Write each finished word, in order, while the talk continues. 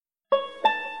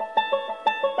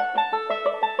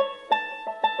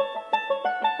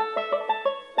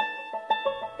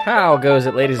How goes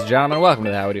it, ladies and gentlemen? Welcome to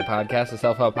the How We Do Podcast, a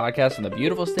self-help podcast in the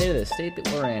beautiful state of the state that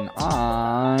we're in.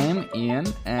 I'm Ian,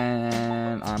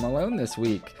 and I'm alone this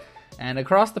week. And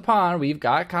across the pond, we've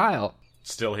got Kyle.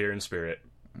 Still here in spirit.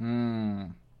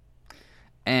 And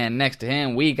next to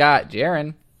him, we got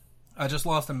Jaren. I just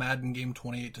lost a Madden game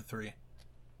 28-3.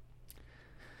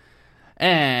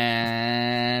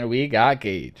 And we got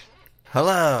Gage.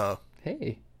 Hello.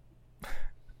 Hey.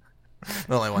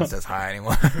 The only one says hi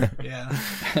anymore. Yeah.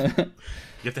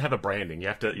 You have to have a branding. You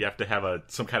have to have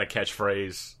some kind of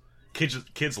catchphrase.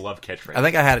 Kids love catchphrases. I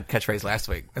think I had a catchphrase last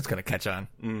week. That's going to catch on.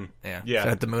 Yeah. So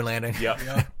at the moon landing. Yep.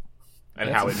 Yeah. And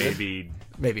how it may be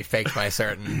Maybe faked by a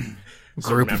certain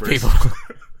group of members. people.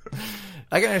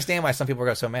 I can understand why some people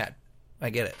go so mad.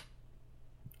 I get it.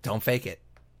 Don't fake it.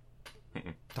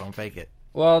 Don't fake it.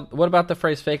 Well, what about the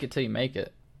phrase fake it till you make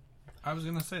it? I was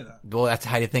going to say that. Well, that's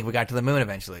how you think we got to the moon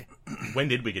eventually. when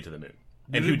did we get to the moon?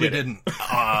 And We who did it? didn't.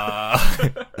 Kyle,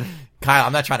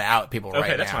 I'm not trying to out people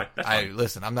right that's now. fine. That's fine.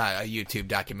 Listen, I'm not a YouTube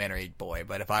documentary boy,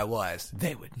 but if I was,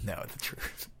 they would know the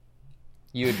truth.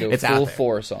 You would go It's out full there.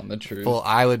 force on the truth. Well,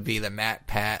 I would be the Matt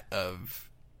Pat of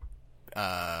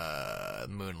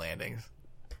moon landings.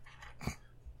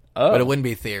 Oh, But it wouldn't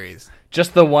be theories.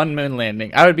 just the one moon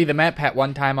landing. I would be the Matt Pat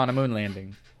one time on a moon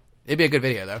landing. It'd be a good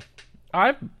video, though.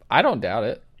 I don't doubt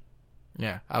it.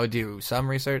 Yeah, I would do some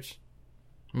research.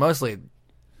 Mostly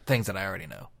things that I already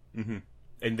know.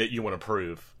 And that you want to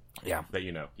prove Yeah. that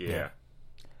you know. Yeah. Yeah.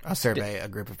 I'll survey a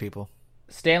group of people.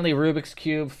 Stanley Rubik's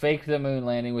Cube faked the moon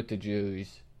landing with the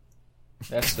Jews.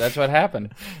 That's what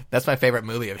happened. That's my favorite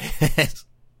movie of his.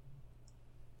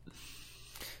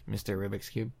 Mr. Rubik's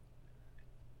Cube.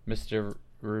 Mr.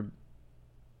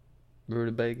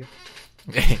 Rutabaga.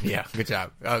 Yeah, good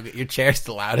job. Oh, your chair's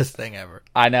the loudest thing ever.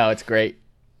 I know, it's great.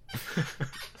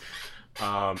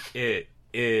 It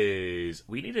is.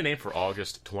 We need a name for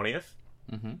August 20th.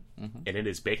 And it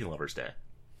is Bacon Lovers Day.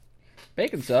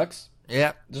 Bacon sucks.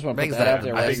 Yeah. Just want to put Bacon's that not- out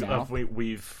there I right think now.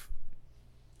 we've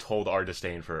told our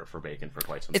disdain for bacon for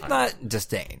quite some time. It's not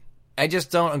disdain. I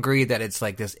just don't agree that it's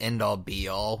like this end-all,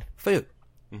 be-all food.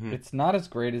 It's not as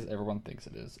great as everyone thinks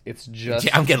it is. It's just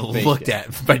I'm getting bacon. looked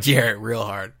at by Jarrett real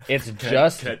hard. It's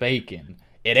just can I- bacon.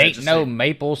 It can I ain't just no say-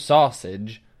 maple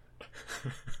sausage.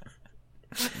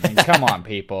 I mean, come on,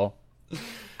 people.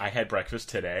 I had breakfast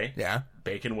today. Yeah.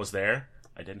 Bacon was there.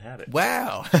 I didn't have it.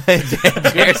 Wow.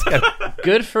 Jarrett's got-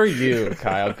 Good for you,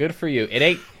 Kyle. Good for you.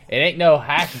 It ain't no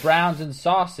hash browns and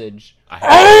sausage.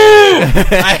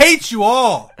 I hate you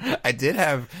all. I did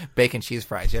have bacon cheese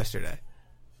fries yesterday.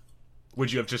 Would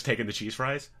you have just taken the cheese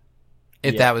fries?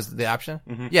 If Yeah. that was the option?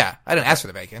 Yeah. I didn't ask for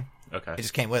the bacon. Okay. It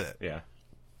just came with it. Yeah.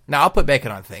 Now, I'll put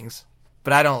bacon on things,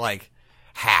 but I don't, like,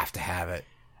 have to have it.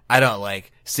 I don't,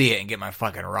 like, see it and get my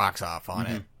fucking rocks off on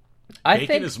it. I Bacon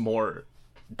think. is more.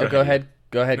 Oh, go ahead.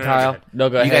 Go ahead, No, Kyle. go ahead. No,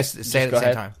 go You ahead. guys say Just it at go the same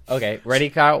ahead. time. Okay, ready,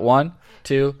 Kyle? 1,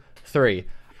 2, 3.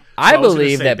 I I was gonna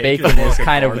believe say that bacon bacon is is like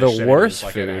kind of garnish the and worst it's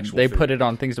like an food. actual They food. put it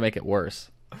on things to make it worse.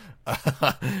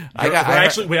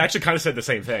 We actually kind of said the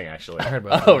same thing. I heard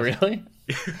about Oh, that. really?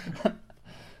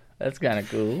 That's kind of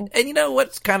cool. And you know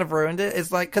what's kind of ruined it?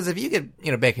 It's like, because if you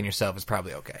get, bacon yourself, it's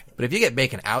probably okay. But if you get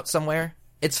bacon out somewhere,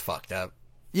 it's fucked up.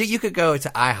 You could go to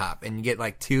IHOP and you get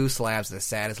like 2 slabs of the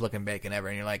saddest looking bacon ever,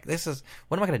 and you're like,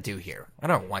 what am I going to do here? I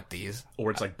don't want these.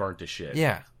 Or it's like burnt to shit.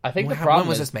 Yeah. I think the When problem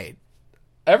was is- this made?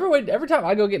 Every time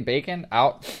I go get bacon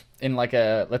out in like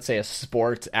let's say a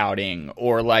sports outing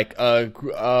or like a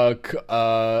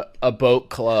boat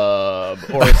club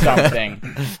or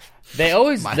something, they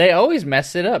always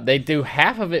mess it up. They do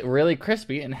half of it really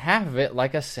crispy and half of it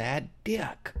like a sad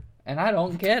dick, and I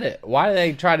don't get it. Why do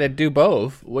they try to do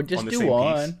both? Well, just On the do same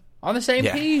one piece? on the same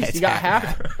Yeah, piece. it's You got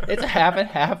half. It's a half and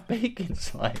half bacon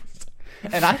slice,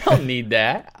 and I don't need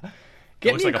that.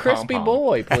 Get looks me like a a crispy pom-pom.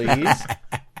 boy, please.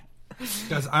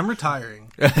 Guys, I'm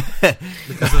retiring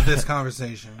because of this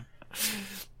conversation.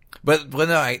 But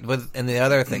no, and the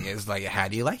other thing is, like, how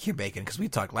do you like your bacon? Because we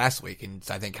talked last week, and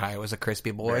I think Kyle was a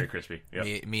crispy boy. Very crispy.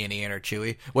 Yep. Me and Ian are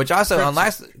chewy. Which also, on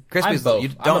last I'm crispies, both. you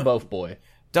I'm a both boy.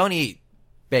 don't eat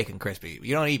bacon crispy.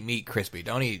 You don't eat meat crispy.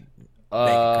 Don't eat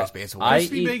bacon crispy. It's I worse.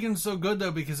 Crispy eat- bacon's so good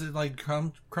though because it like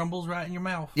crumbles right in your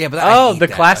mouth. Yeah, but I Oh, hate the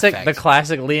that classic effect.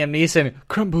 Liam Neeson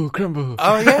crumble, crumble.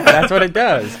 Oh yeah, That's what it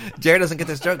does. Jared doesn't get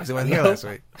this joke because he wasn't here last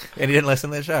week and he didn't listen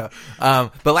to the show.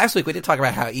 But last week we did talk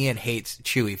about how Ian hates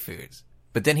chewy foods,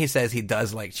 but then he says he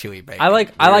does like chewy bacon. I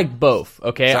like both.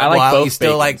 Okay, So, I like well, both. you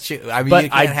still bacons. like chewy. I mean, but you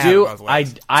can't I have do. it both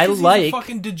ways. I 'Cause he's like. a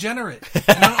fucking degenerate.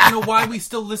 And I don't know why we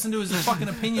still listen to his fucking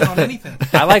opinion on anything.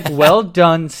 I like well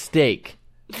done steak.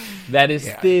 That is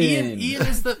Yeah. thin.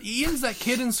 Ian's that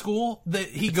kid in school that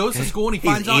he goes to school and he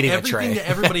finds out eating a everything tray. that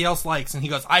everybody else likes, and he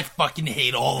goes, "I fucking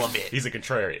hate all of it. He's a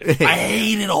contrarian. I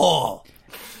hate it all."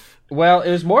 Well,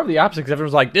 it was more of the opposite because everyone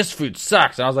was like, "This food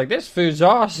sucks," and I was like, "This food's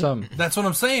awesome." That's what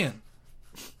I'm saying.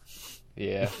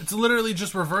 Yeah. It's literally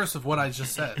just reverse of what I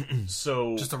just said.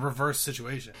 So Just a reverse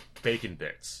situation. bacon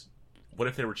bits. What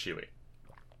if they were chewy?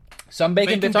 Some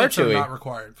bacon bits are chewy. not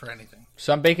required for anything.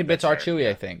 Some bacon bits are fair, chewy, yeah.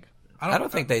 I think. I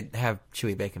don't think they have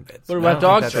chewy bacon bits. What I about don't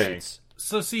dog think that's- treats?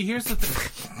 So see, here's the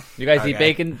thing. You guys eat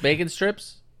Okay. bacon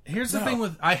strips? Here's the thing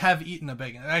with I have eaten a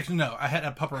bacon. Actually, no, I had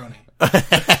a pepperoni.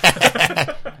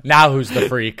 Now who's the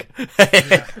freak?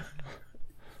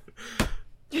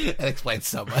 That explains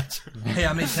so much. Hey,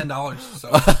 I made $10. So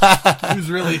who's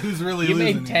really You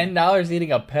losing? made $10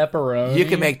 eating a pepperoni. You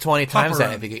can make 20 times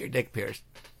that Pepperoni. if you get your dick pierced.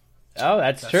 Oh,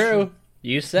 that's true. true.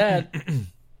 You said.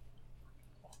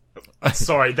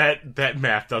 Sorry, that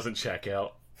math doesn't check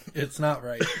out. It's not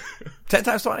right. 10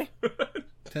 times 20?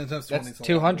 10 times 20 That's is a lot.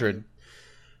 200.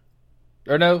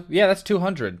 Or no, yeah, that's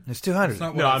 200. It's 200. That's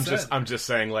not what No, I I'm said. just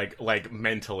saying like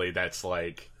mentally that's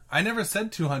like I never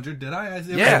said 200, did I?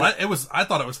 Yeah. It was. I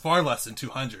thought it was far less than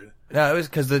 200. No, it was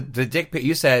because the dick pic.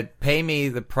 You said pay me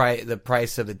the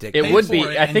price of the dick. It pic. would For be.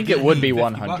 I and think it give would me be 50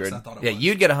 100. bucks, I thought it Yeah, was.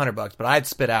 you'd get $100, but I'd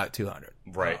spit out 200.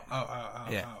 right.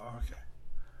 Yeah. Okay.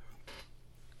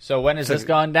 So when is this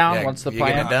going down? yeah, What's the you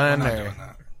getting plan? it done? We're not or- doing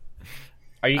that.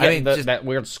 Are you I getting mean, just- that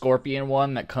weird scorpion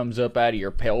one that comes up out of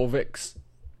your pelvics?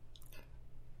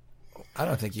 I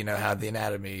don't think you know how the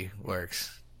anatomy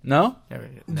works. No? No.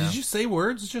 Did you say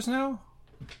words just now?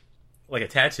 Like a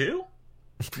tattoo?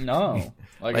 No.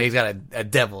 Like he's got a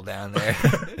devil down there,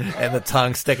 and the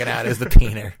tongue sticking out is the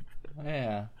peener.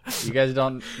 yeah. You guys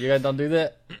don't do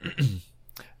that?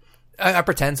 I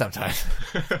pretend sometimes.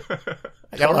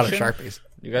 I got a lot of Sharpies.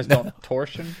 You guys don't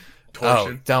torsion?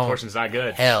 Torsion. Oh, don't. Torsion's not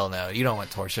good. Hell no, you don't want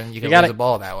torsion. You can gotta- lose a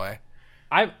ball that way.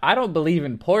 I don't believe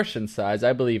in portion size.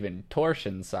 I believe in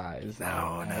torsion size.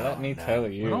 No, Let me tell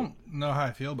you. I don't know how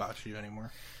I feel about you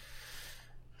anymore.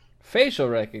 Facial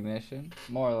recognition,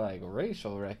 more like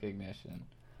racial recognition.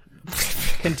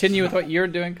 Continue with what you're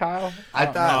doing, Kyle. I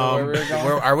don't thought- know where we were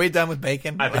going. Are we done with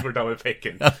bacon? I think we're done with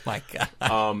bacon. Oh my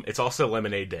god. It's also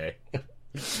lemonade day.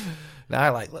 Now I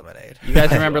like lemonade. You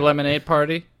guys remember Lemonade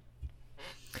Party?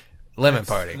 Lemon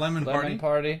party. Lemon party. Lemon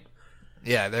Party.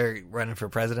 Yeah, they're running for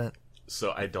president.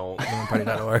 So I don't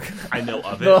Lemonparty.org. I know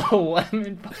of it. The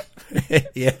Lemon Party.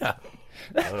 Yeah.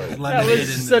 That Lemonade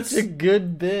was in such this. a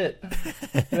good bit.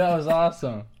 That was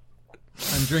awesome.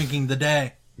 I'm drinking the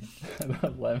day.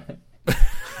 Lemon.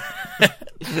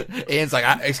 Ian's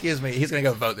like, excuse me, he's going to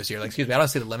go vote this year. Like, excuse me, I don't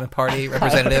see the Lemon Party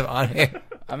representative on here.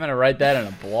 I'm gonna write that in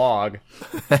a blog.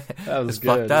 That was It's good.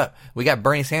 fucked up. We got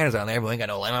Bernie Sanders on there, but we ain't got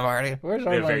no Lemon Party. Where's They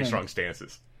our have very lemon? strong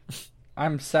stances.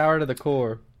 I'm sour to the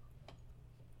core.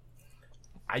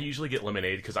 I usually get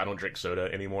lemonade because I don't drink soda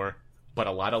anymore. But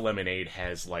a lot of lemonade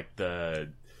has like the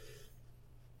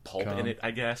pulp in it,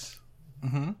 I guess.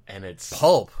 Mm-hmm. And it's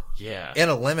Pulp yeah, in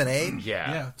a lemonade?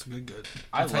 yeah. Yeah, it's a good.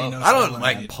 I That's how you love- know I it's don't not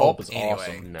like lemonade. pulp Pulp is anyway.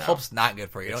 awesome. No. Pulp's not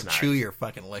good for you. It's Don't not. chew your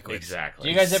fucking liquids. Exactly. Do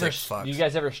you guys Sick ever? fucks. Do you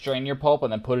guys ever strain your pulp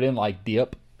and then put it in like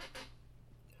dip?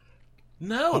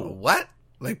 No. What?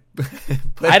 Like,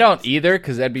 I don't either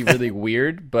because that'd be really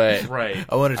weird. But Right.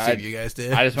 I wanted to see I- if you guys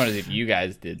did. I just wanted to see if you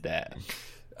guys did that.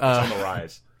 It's on the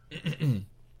rise.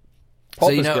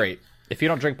 Pulp you is know- great. If you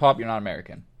don't drink pulp, you're not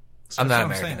American. I'm That's not what I'm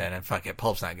American saying. then, and fuck it,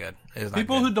 pulp's not good. It's not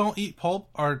People good. who don't eat pulp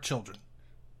are children.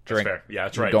 That's Drink. fair. Yeah,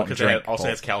 that's You right. don't Because drink it also pulp.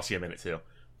 has calcium in it too.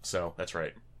 So that's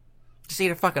right. Just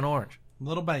eat a fucking orange.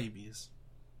 Little babies.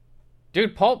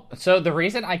 Dude, pulp. So the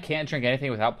reason I can't drink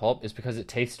anything without pulp is because it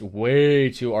tastes way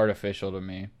too artificial to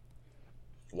me.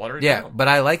 Water it Yeah, down. but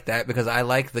I like that because I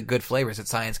like the good flavors that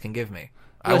science can give me.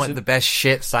 I want Listen- the best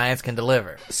shit science can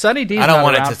deliver. Sunny D. I don't not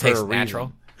want it around to for taste a reason.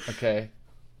 natural. Okay,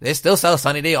 They still sell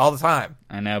Sunny D all the time.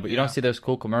 I know, but you don't see those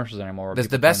cool commercials anymore. where The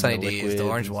people best put Sunny in D is the liquids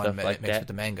orange and one stuff mixed like with that.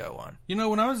 the mango one. You know,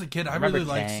 when I was a kid, I Remember really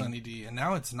liked Tang? Sunny D, and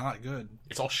now it's not good.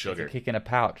 It's all sugar. Kick in a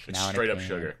pouch. It's now in a straight up can.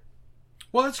 sugar.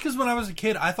 Well, that's because when I was a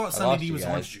kid, I thought Sunny lost D you was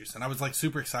guys. orange juice, and I was like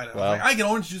super excited. Well, I was like, I get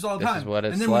orange juice all the this time. is what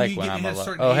it's and then like when when you I'm get a alone.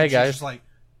 certain Oh, hey, age, guys. it's just like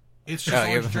it's just Oh,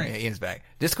 orange drink. Ian's back.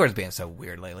 Discord's being so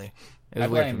weird lately. It was I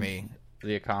weird for blame me.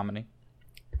 the economy.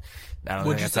 I don't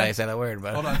What'd think you that's how say? you say that word,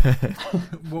 but Hold on.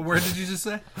 What word did you just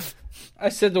say? I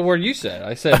said the word you said.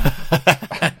 I said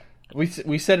we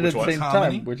said it Which at the one? same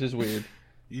Comedy? time, which is weird.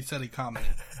 You said economy.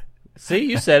 See,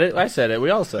 you said it. I said it. We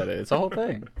all said it. It's a whole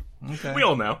thing. Okay. We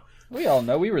all know. We all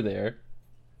know we were there.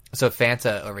 So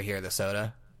Fanta over here, the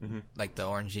soda, Mm-hmm. like the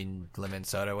orangey lemon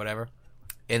soda, or whatever.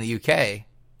 In the UK,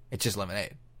 it's just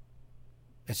lemonade.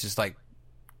 It's just like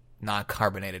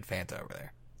non-carbonated Fanta over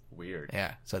there. Weird.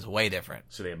 Yeah, so it's way different.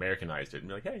 So they Americanized it and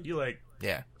be like, hey, you like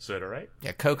Yeah, soda, right?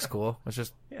 yeah. Coke's cool. Let's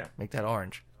just Yeah. make that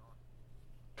orange.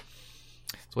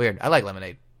 It's weird. I like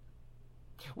lemonade.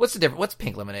 What's the difference? What's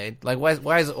pink lemonade? Like, why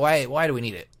do we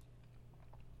need it?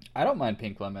 I don't mind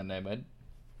pink lemonade, but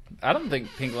I don't think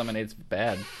pink lemonade's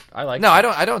bad. I like. No, I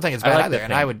don't think it's bad like either. the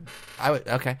And I would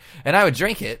okay. And I would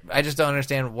drink it. I just don't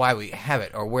understand why we have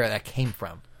it or where that came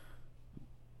from.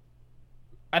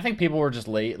 I think people were just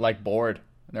bored.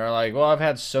 They're like, well, I've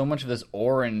had so much of this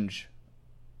orange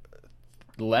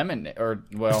lemon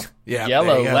Yeah, yellow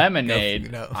there you go.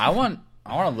 lemonade. No. I want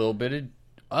a little bit of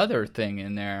other thing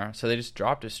in there. So they just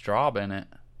dropped a straw in it.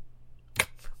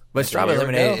 But strawberry there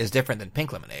we lemonade go. is different than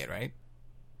pink lemonade, right?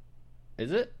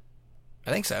 Is it?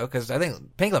 I think so, because I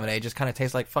think pink lemonade just kind of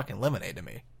tastes like fucking lemonade to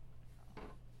me.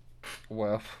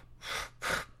 Well,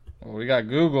 we got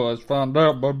Google. Let's find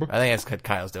out, bubba. I think that's what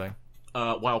Kyle's doing.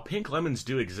 While pink lemons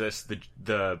do exist,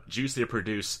 the juice they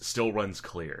produce still runs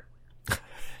clear.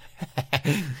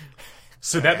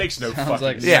 So that makes no Sounds fucking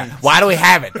like- sense. Yeah, why do we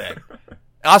have it then?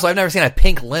 Also, I've never seen a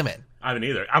pink lemon. I haven't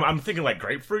either. I'm thinking like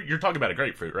grapefruit. You're talking about a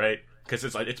grapefruit, right? Because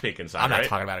it's pink inside, I'm not right?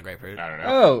 talking about a grapefruit. I don't know.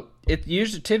 Oh,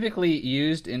 it's typically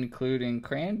used including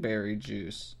cranberry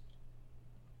juice.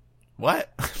 What?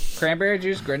 Cranberry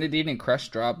juice, grenadine, and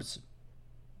crushed drops.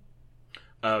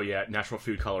 Oh yeah, natural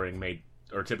food coloring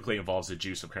typically involves the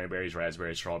juice of cranberries,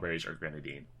 raspberries, strawberries, or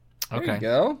grenadine. There Okay. you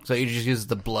go. So you just use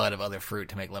the blood of other fruit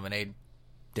to make lemonade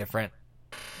different?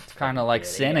 It's kind of like It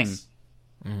sinning. is.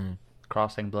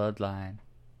 Crossing bloodline.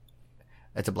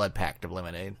 It's a blood pact of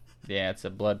lemonade. Yeah, it's a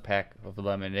blood pack of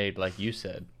lemonade, like you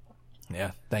said.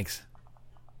 Yeah, thanks.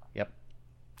 Yep.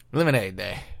 Lemonade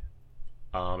Day.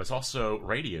 It's also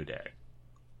Radio Day.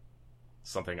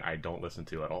 Something I don't listen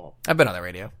to at all. I've been on the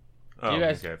radio. Oh, you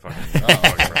guys- okay, fucking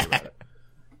talk about it.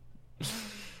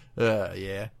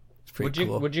 Yeah. It's pretty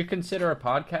cool. Would you consider a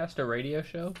podcast a radio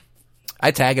show?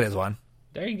 I tag it as one,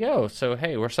 There you go. So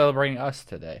hey, we're celebrating us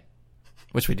today.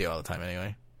 which we do all the time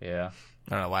anyway. Yeah.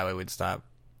 I don't know why we would stop.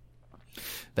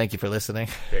 Thank you for listening.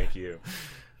 Thank you.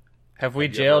 Have we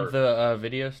Have you jailed ever- the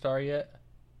video star yet?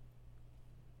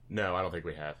 No, I don't think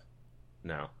we have.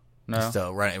 No. No.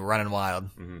 Still running wild.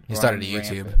 Mm-hmm. He started a Running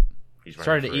YouTube. rampant. He's running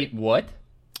Started to free. eat what?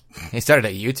 He started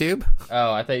a YouTube.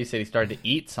 Oh, I thought you said he started to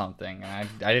eat something. I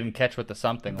didn't catch what the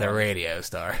something The was. radio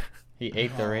star. He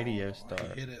ate the radio star.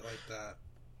 He hit it like that.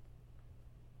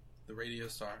 The radio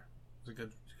star. It's a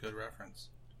good reference.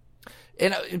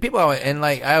 And people always, and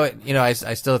like I would, I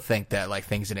still think that like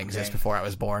things didn't exist Okay. before I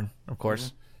was born, of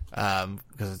course,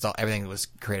 because it's all everything was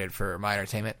created for my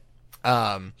entertainment.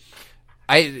 And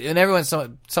everyone,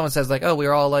 someone says like, oh, we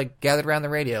were all like gathered around the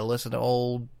radio, listen to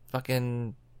old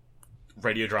fucking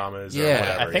Radio dramas or Yeah,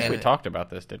 whatever. I think And- we talked about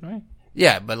this, didn't we?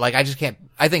 yeah, but like I just can't.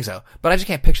 I think so, but I just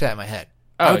can't picture that in my head.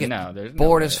 I Oh would get no, there's no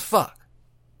bored way. as fuck.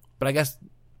 But I guess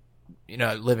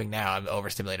living now, I'm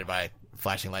overstimulated by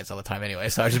flashing lights all the time anyway,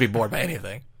 so I'd just be bored by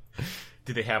anything.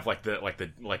 Did they have like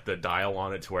the dial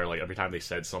on it to where like every time they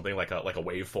said something like a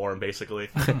waveform basically?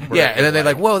 Where Yeah, it and then they're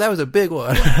like, like, "Whoa, that was a big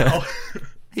one."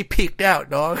 He peeked out,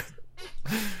 dog.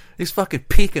 He's fucking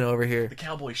peeking over here. the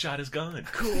cowboy shot his gun.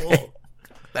 Cool.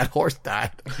 That horse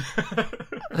died.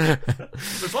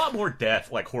 There's a lot more death,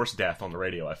 like horse death, on the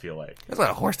radio. I feel like. There's a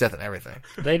lot of horse death and everything.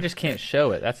 They just can't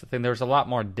show it. That's the thing. There's a lot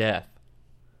more death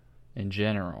in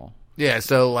general. Yeah,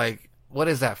 so like, what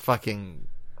is that fucking?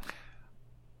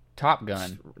 Top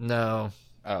Gun. No,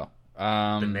 Oh.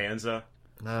 Bonanza.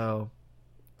 no.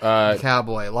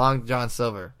 Cowboy, Long John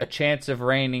Silver. A Chance of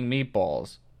Raining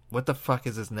Meatballs. What the fuck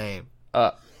is his name?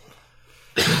 Long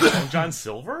John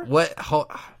Silver. What?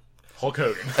 Hulk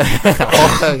Hogan.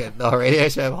 Hulk Hogan. The radio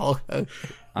show of Hulk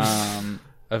Hogan.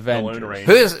 The Avengers. Lone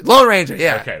Ranger. Who is Lone Ranger?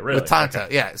 Yeah. Okay, really? With Tonto.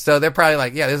 Yeah. So they're probably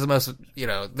like, yeah, this is the most,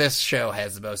 this show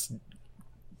has the most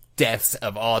deaths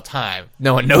of all time.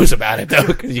 No one knows about it though,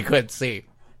 because you couldn't see.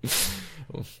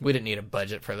 We didn't need a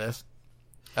budget for this.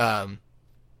 Yeah.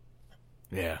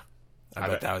 I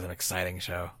bet that was an exciting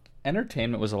show.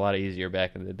 Entertainment was a lot easier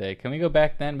back in the day. Can we go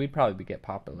back then? We'd probably get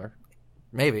popular.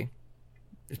 Maybe.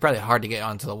 It's probably hard to get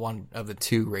onto the one of the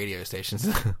two radio stations.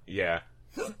 Yeah.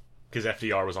 Because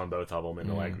FDR was on both of them, and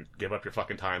they're like, give up your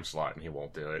fucking time slot, and he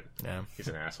won't do it. Yeah. He's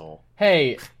an asshole.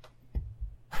 Hey,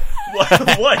 What?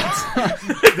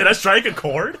 Did I strike a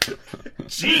chord?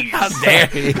 Jeez. How dare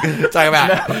you talk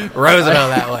about Roosevelt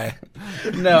that way?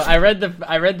 no, I read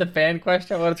the fan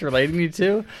question, what it's relating you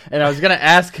to, and I was gonna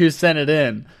ask who sent it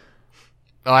in.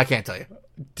 Oh, I can't tell you.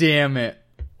 Damn it.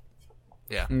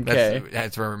 Yeah. Okay.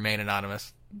 That's to remain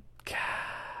anonymous. Okay.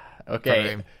 I'll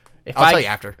If tell you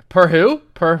after. Per who?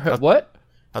 What?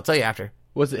 I'll tell you after.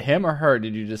 Was it him or her?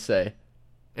 Did you just say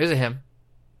Is it him?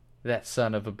 that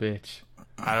son of a bitch?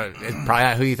 It's probably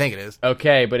not who you think it is.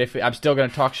 Okay, but if I'm still gonna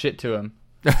talk shit to him,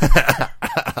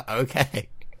 Okay.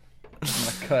 I'm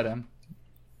gonna cut him.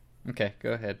 Okay,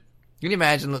 go ahead. Can you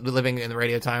imagine living in the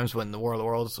radio times when the War of the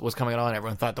Worlds was coming on?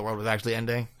 Everyone thought the world was actually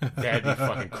ending. That'd be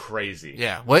fucking crazy.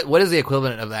 Yeah. What is the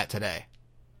equivalent of that today?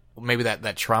 Maybe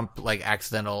that Trump like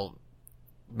accidental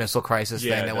missile crisis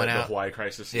thing that went out. The Hawaii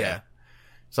crisis. Yeah.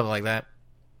 Something like that.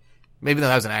 Maybe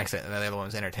that was an accident, and the other one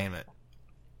was entertainment.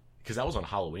 Because that was on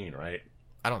Halloween, right?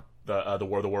 I don't. The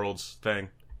War of the Worlds thing.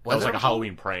 Was That was it? like a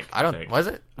Halloween prank. I don't. think. Was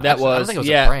it? That I don't was- think it was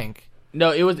yeah. a prank.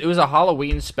 No, it was a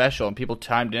Halloween special, and people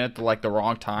timed in at the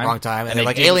wrong time. Wrong time, and they they're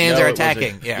like, didn't aliens know are it was a-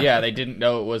 attacking. Yeah. yeah, they didn't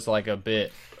know it was like a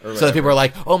bit. Or So the people were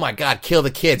like, "Oh my god, kill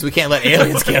the kids! We can't let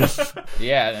aliens get them."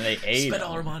 yeah, and they ate. Spend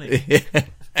all our money.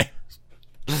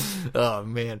 Oh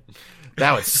man,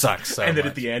 that would suck so And then much.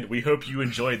 at the end, we hope you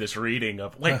enjoy this reading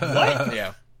of like what?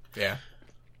 Yeah.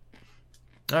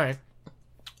 All right.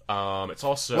 It's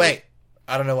also Wait,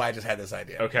 I don't know why I just had this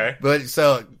idea. Okay. But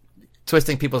so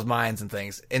twisting people's minds and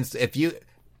things. And if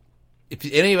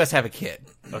any of us have a kid,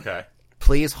 Okay.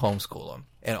 please homeschool them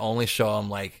and only show them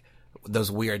like those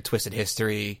weird twisted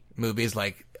history movies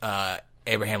like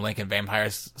Abraham Lincoln Vampire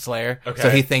Slayer. Okay. So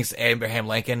he thinks Abraham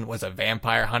Lincoln was a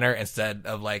vampire hunter instead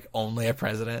of like only a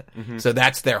president. So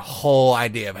that's their whole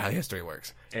idea of how history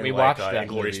works. And We like, watched that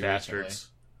Inglourious movie Bastards.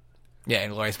 Yeah,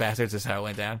 Inglourious Bastards is how it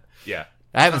went down. Yeah.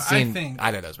 I haven't I seen think-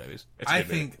 either of those movies. It's a I good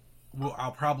movie. think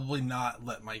I'll probably not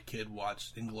let my kid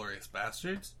watch Inglourious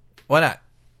Bastards. Why not?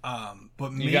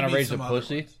 But You maybe gonna raise a some other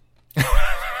pussy? ones.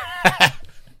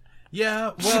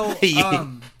 Yeah, well,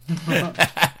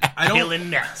 I don't. Killing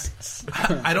Nazis.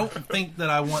 I don't think that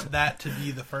I want that to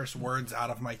be the first words out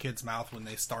of my kid's mouth when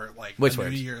they start like Which a new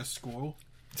words? year of school.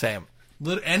 Sam.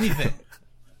 Anything.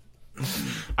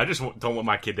 I just don't want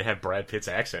my kid to have Brad Pitt's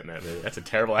accent in that movie. That's a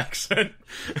terrible accent.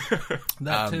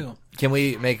 That too. Can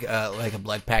we make like a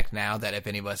blood pact now that if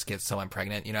any of us gets someone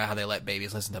pregnant, you know how they let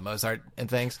babies listen to Mozart and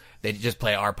things? They just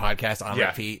play our podcast on Yeah.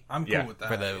 repeat. I'm cool Yeah, with that.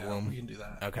 for the yeah, womb. we can do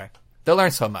that. Okay. They'll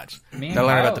learn so much. Me and They'll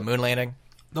learn Kyle- about the moon landing.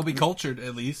 They'll be cultured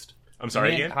at least. I'm sorry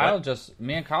Me again. and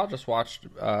Kyle just watched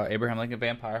Abraham Lincoln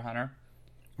Vampire Hunter.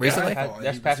 Recently? Yeah. Oh, That's he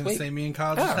was past gonna week. say me and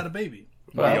Kyle just Oh. had a baby.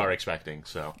 What? We are expecting,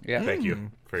 so Yeah. thank you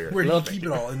for your. Where do you Little- keep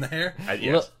it all in the hair?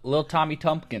 Yes. Lil Tommy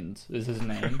Tumpkins is his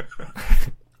name.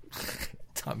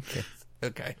 Tompkins.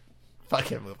 Okay.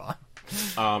 Fucking move on.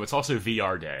 It's also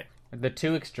VR Day. The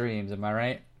two extremes, am I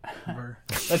right? Or-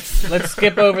 Let's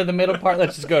skip over the middle part.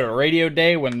 Let's just go to Radio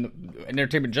Day when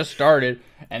entertainment just started,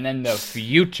 and then the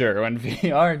future when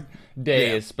VR Day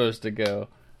Yeah. is supposed to go.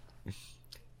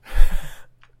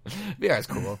 VR is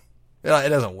cool. It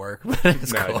doesn't work, but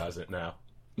it's No, cool. it doesn't. No.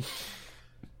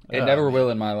 It never will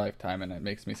in my lifetime, and it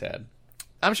makes me sad.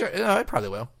 I'm sure. No, it probably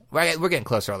will. We're getting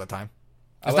closer all the time.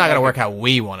 It's went not going to like work how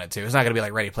we want it to. It's not going to be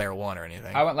like Ready Player One or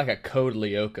anything. I want like a Code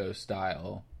Lyoko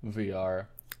style VR.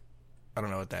 I don't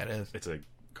know what that is. It's a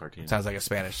cartoon. Sounds like a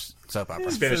Spanish soap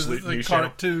opera. Spanish This is a news channel.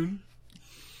 cartoon.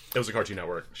 It was a Cartoon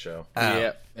Network show.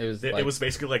 Yeah, it was. It Like, was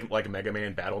basically like Mega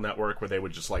Man Battle Network, where they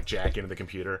would just like jack into the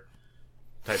computer,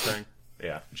 type thing.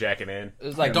 Yeah, jacking in. It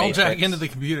was like Don't jack Matrix. into the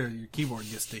computer. Your keyboard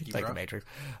gets sticky, Like bro. the Matrix.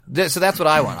 So that's what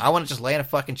I want. I want to just lay in a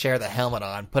fucking chair with a helmet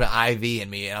on, put an IV in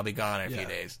me, and I'll be gone in a few Yeah.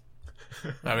 days.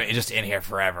 I mean, just in here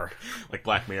forever. Like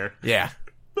Black Mirror. Yeah.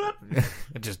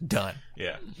 Just done.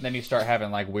 Yeah. Then you start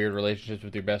having like weird relationships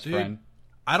with your best friend.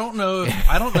 I don't know.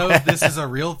 I don't know if this is a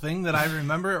real thing that I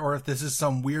remember or if this is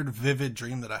some weird, vivid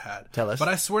dream that I had. Tell us. But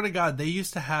I swear to God, they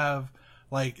used to have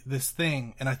like this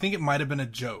thing, and I think it might have been a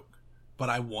joke, but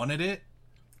I wanted it,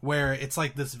 where it's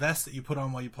like this vest that you put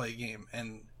on while you play a game,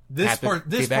 and this Haptic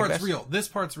feedback part's vest? real. This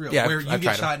part's real. Yeah, where I've you tried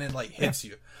get them. shot and it like hits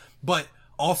you, but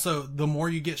also the more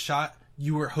you get shot,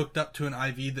 you were hooked up to an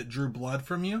IV that drew blood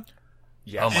from you.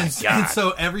 Yeah. Oh my And, God. and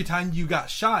so every time you got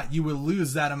shot, you would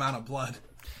lose that amount of blood.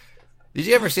 Did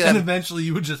you ever see And that? eventually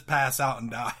you would just pass out and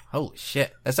die. Holy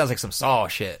shit. That sounds like some Saw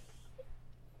shit.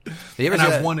 Did you ever And see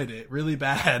I that? wanted it really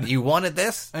bad. You wanted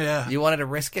this? Yeah. You wanted to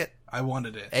risk it? I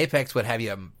wanted it. Apex would have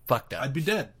you fucked up. I'd be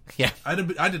dead. Yeah. I'd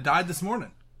have died this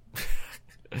morning.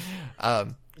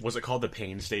 Was it called the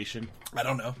Pain Station? I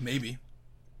don't know. Maybe.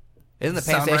 Isn't the Does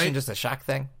it pain sound station right? just a shock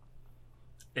thing?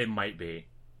 It might be.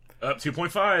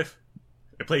 2.5.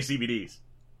 It plays DVDs.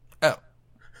 Oh.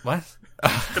 What?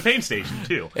 The Pain Station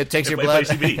too. It takes your It blood.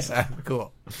 plays DVDs.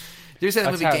 Cool. Did you ever see that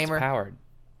That's movie how Gamer? it's powered.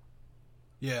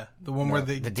 Yeah. The one where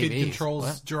the the kid DVDs. controls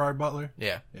What? Gerard Butler.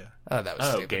 Yeah. Yeah. Oh, that was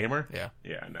Oh, stupid. Gamer. Yeah.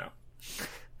 Yeah. No.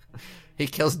 He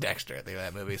kills Dexter at the end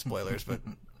of that movie. Spoilers, but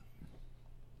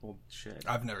Well, shit.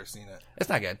 I've never seen it. it's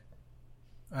not good.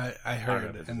 I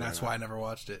heard, and that's why I never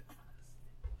watched it.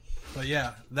 But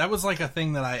yeah, that was like a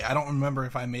thing that I don't remember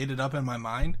if I made it up in my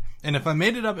mind. And if I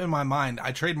made it up in my mind,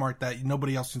 I trademarked that.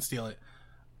 Nobody else can steal it.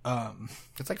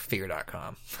 It's like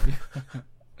Fear.com.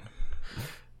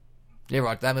 You ever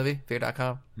watch that movie?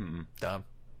 Fear.com? Mm-mm. Dumb.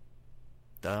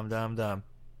 Dumb.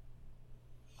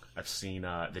 I've seen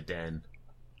The Den.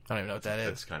 I don't even know what that is.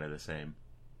 It's kind of the same.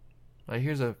 Like,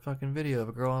 here's a fucking video of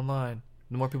a girl online.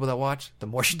 The more people that watch, the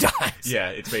more she dies. Yeah,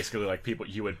 it's basically like people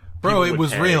Bro, it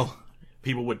was real.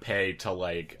 People would pay to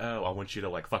like, oh, I want you to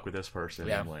like fuck with this person,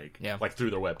 Yeah. and like, Yeah. like through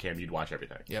their webcam, you'd watch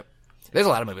everything. Yep. There's a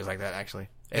lot of movies like that, actually.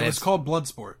 And It was called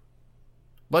Bloodsport.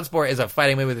 Bloodsport is a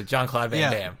fighting movie with Jean-Claude Van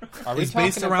Yeah. Damme. Are we It's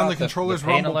based talking around about the controller's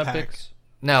Pain Rumble Pack. Olympics?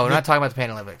 No, we're not talking about the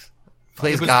Pain Olympics.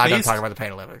 Please, It was God, don't based- talk about the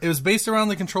Pain Olympics. It was based around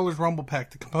the controller's rumble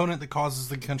pack, the component that causes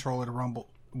the controller to rumble.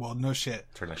 Well, no shit.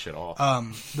 Turn that shit off.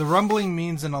 The rumbling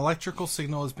means an electrical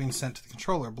signal is being sent to the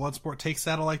controller. Bloodsport takes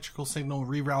that electrical signal and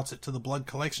reroutes it to the blood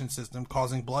collection system,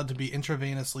 causing blood to be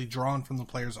intravenously drawn from the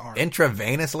player's arm.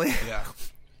 Intravenously? Yeah.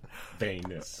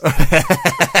 Vainness.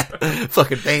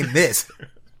 Fucking vein this.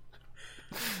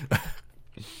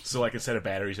 So like instead of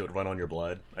batteries, it would run on your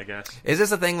blood, I guess. Is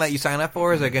this a thing that you sign up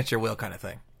for, or is it against your will kind of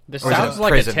thing? This Or is it sounds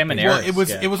like prison? a Tim and Well, Eric. it was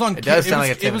sketch. it was on It does sound like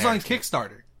a it Tim was and on Eric sketch.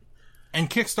 Kickstarter, and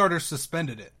Kickstarter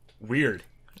suspended it. Weird.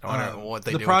 I wonder what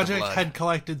they The do project with the blood. had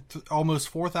collected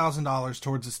almost $4,000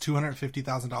 towards its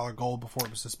 $250,000 goal before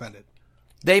it was suspended.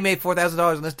 They made $4,000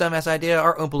 on this dumbass idea.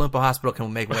 Our Oompa Loompa Hospital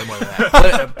can make way more than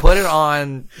that. Put it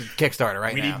on Kickstarter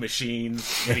right We now. need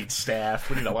machines. We need staff.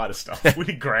 We need a lot of stuff. We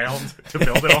need ground to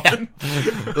build it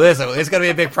on. Listen, it's going to be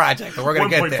a big project, but we're going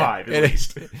to get there. 1.5 at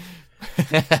least.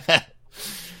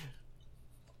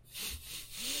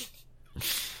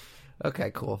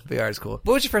 Okay, cool. VR is cool.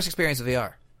 What was your first experience with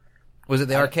VR? Was it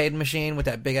the arcade machine with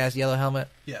that big ass yellow helmet?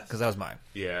 Yes. Because that was mine.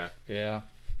 Yeah. Yeah.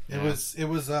 It was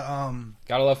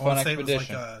Gotta love I wanna Fun say it was like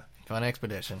Expedition. Fun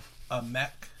expedition. a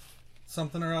mech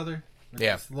something or other.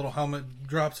 Yeah. This little helmet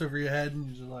drops over your head and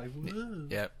you're just like, whoa.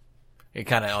 Yep. It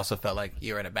kind of also felt like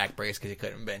you were in a back brace because you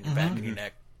couldn't bend your back and your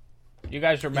neck. You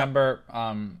guys remember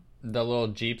the little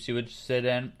jeeps you would sit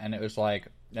in, and it was like,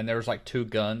 and there was like two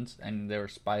guns, and there were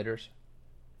spiders.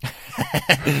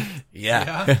 Yeah,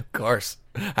 Yeah. of course.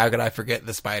 How could I forget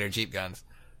the spider Jeep guns?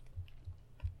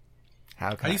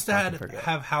 How could I used to fucking forget?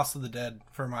 have House of the Dead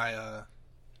for my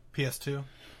PS2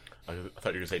 I thought you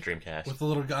were going to say Dreamcast. with the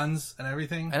little guns and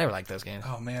everything. I never liked those games.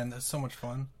 Oh man, that's so much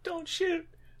fun. Don't shoot.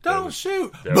 Don't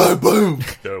shoot! there Boom, was- boom!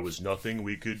 There was nothing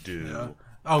we could do. Yeah.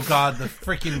 Oh god, the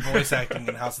freaking voice acting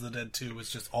in House of the Dead 2 was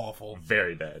just awful.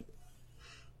 Very bad.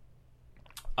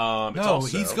 It's No,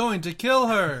 also, he's going to kill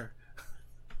her.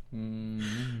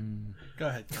 Go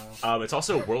ahead, Kyle. It's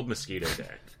also World Mosquito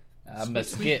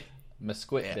Day.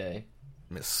 Mesquite Day.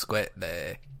 Miss Squit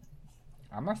Day.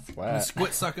 I'm a sweat.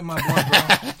 Quit sucking my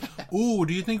blood, bro. Ooh,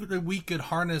 do you think that we could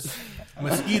harness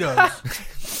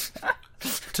mosquitoes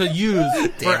to use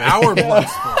for our blood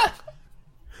sport?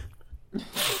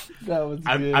 That was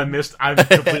I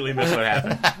completely missed what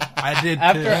happened. I did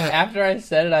too. After I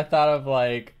said it, I thought of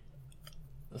like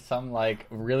some like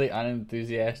really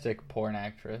unenthusiastic porn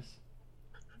actress.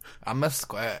 I'm a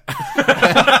squat.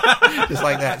 Just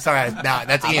like that. Sorry, no,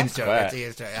 that's Ian's joke. squat. That's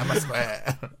Ian's joke. I'm a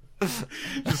squat.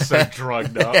 Just so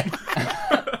drugged up.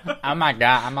 Oh my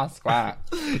god, I'm a squat.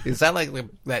 Is that like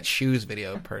that shoes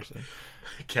video person?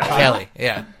 Kelly. Kelly,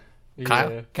 yeah.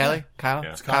 Kyle? Yeah. Kelly? Kyle?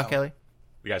 Yeah. It's Kyle Kyle. Kelly?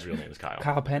 The guy's real name is Kyle.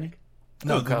 Kyle Pennick.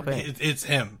 No, Ooh, Kyle Payne. it's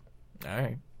him.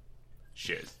 Alright.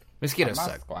 Shit. Mosquitoes I'm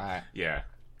a suck. squat. Yeah.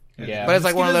 Yeah. But it's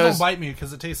like one of Mosquitoes those. don't bite me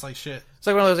because it tastes like shit. It's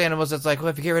like one of those animals that's like, well,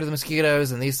 if you get rid of the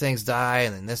mosquitoes and these things die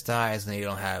and then this dies, then you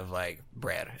don't have like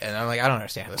bread. And I'm like, I don't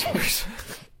understand how this works.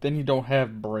 Then you don't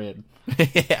have bread.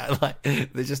 Yeah, like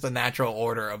there's just the natural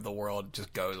order of the world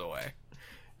just goes away,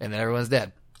 and then everyone's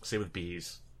dead. Same with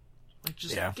bees. Like,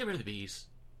 just Yeah. get rid of the bees.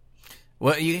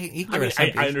 Well, you can I get rid mean, of some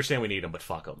I bees. understand we need them, but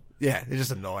fuck them. Yeah, they're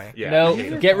just annoying. Yeah. No, I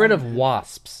hate 'em. get rid of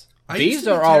wasps. I used Bees to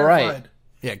be are all right. terrified.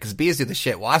 Yeah, because bees do the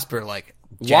shit. Wasps are like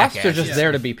Wasps are jackasses. just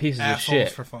there to be pieces of Assholes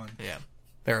shit. for fun. Yeah,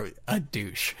 they're a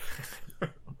douche.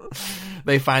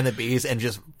 They find the bees and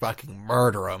just fucking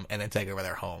murder them, and then take over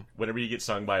their home. Whenever you get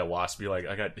stung by a wasp, you're like,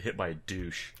 I got hit by a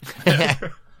douche.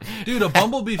 Dude, a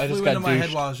bumblebee I just flew got into my head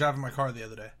douched. while I was driving my car the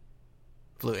other day.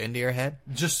 Flew into your head.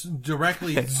 Just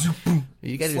directly zoop, boom,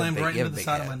 You got slammed right you have into a the big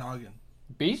side head. of my noggin.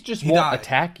 Bees just He won't died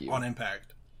attack you. on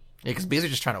impact. Yeah, because bees are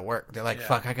just trying to work. They're like, Yeah.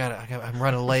 fuck, I'm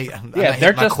running late. I'm Yeah, not they're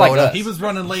hitting my just like quota. us. He was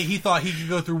running late. He thought he could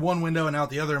go through one window and out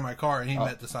the other in my car, and Oh. he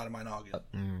met the side of my noggin.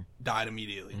 Mm-hmm. Died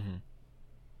immediately.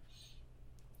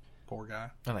 Poor guy.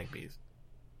 I like bees.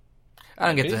 I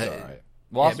don't get Bees to. are alright.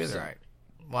 Yeah, Wasps bees are are alright.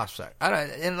 wasps suck. I don't,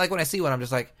 and like when I see one, I'm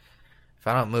just like, if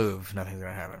I don't move, nothing's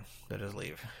gonna happen. They'll just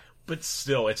leave. But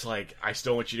still, it's like, I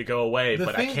still want you to go away, The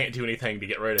but thing- I can't do anything to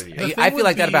get rid of you. The thing I feel with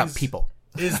like that about bees people.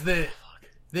 Is that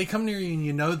they come near you and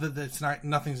you know that it's not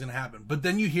nothing's gonna happen, but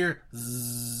then you hear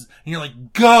zzz, and you're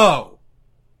like, "Go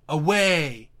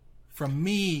away from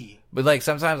me." But like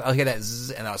sometimes I'll hear that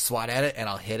zzz and I'll swat at it and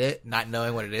I'll hit it, not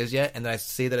knowing what it is yet, and then I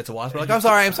see that it's a wasp. I'm like, I'm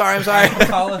sorry. I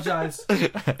apologize.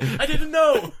 I didn't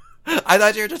know! I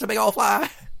thought you were just a big old fly.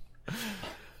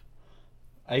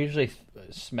 I usually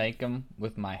smake them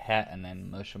with my hat and then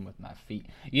mush them with my feet.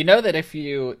 You know that if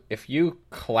you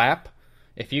clap,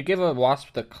 if you give a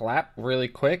wasp the clap really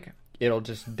quick, it'll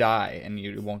just die and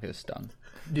you won't get stung.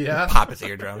 Yeah. Pop its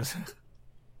eardrums.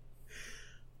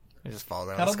 It just falls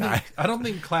out of the sky. I don't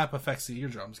think clap affects the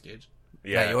eardrums, Gage.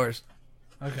 Yeah, yours.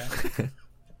 Okay.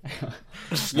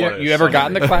 You ever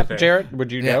gotten the clap, Jared?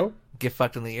 Would you know? Get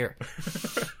fucked in the ear.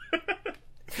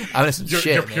 I'm in some shit.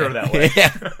 You're pure man. that way.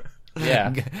 Yeah.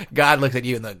 Yeah. God looks at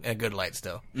you in a good light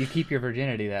still. You keep your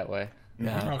virginity that way.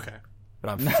 No. Okay.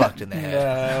 But I'm fucked in the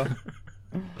head.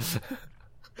 No.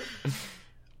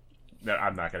 No,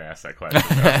 I'm not going to ask that question.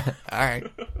 No. All right.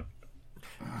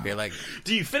 Be like,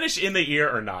 Do you finish in the ear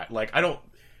or not? Like, I don't...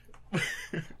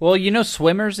 Well, you know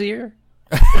swimmer's ear?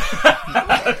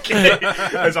 Okay.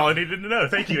 That's all I needed to know.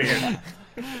 Thank you, Ian.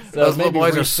 So those little maybe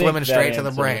boys are rethink swimming that straight to the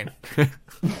answer.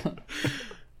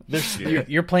 brain.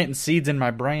 You're planting seeds in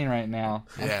my brain right now.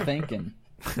 I'm Yeah. thinking.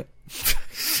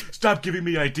 Stop giving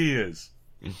me ideas.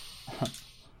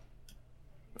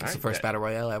 That's the first battle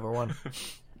royale I ever won.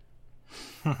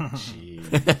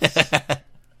 Jeez.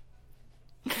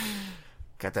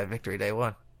 Got that victory day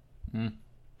one.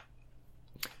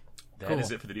 That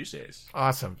is it for the Deuce Days.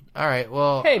 Awesome. All right.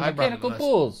 Well, Hey, I brought mechanical the most-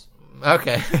 bulls.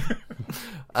 Okay.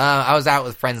 I was out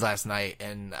with friends last night,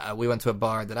 and we went to a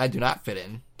bar that I do not fit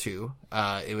into.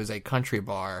 It was a country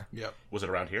bar. Yep. Was it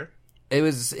around here? It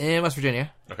was in West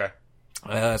Virginia. Okay.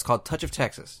 It's called Touch of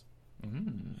Texas.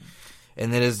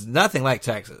 And it is nothing like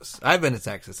Texas. I've been to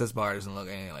Texas. This bar doesn't look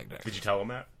anything like Texas. Did you tell them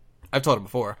that? I've told it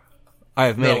before.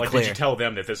 I've made No, it like, clear. did you tell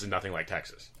them that this is nothing like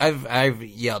Texas? I've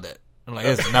yelled it. I'm like,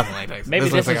 this is nothing like Texas. Maybe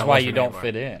this looks like is a why West you Virginia don't bar.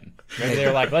 fit in. Maybe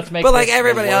they're like, let's make But, like, this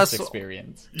everybody the worst else-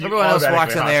 experience. Everyone else walks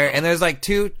in automatically there, hostile. and there's like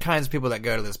two kinds of people that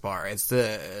go to this bar. It's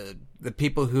the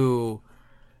people who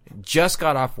just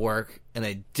got off work and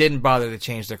they didn't bother to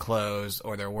change their clothes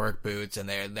or their work boots, and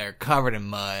they're covered in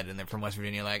mud, and they're from West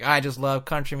Virginia. Like, I just love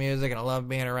country music and I love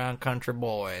being around country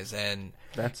boys. And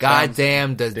That sounds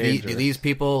goddamn, do dangerous. these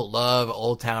people love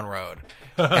Old Town Road?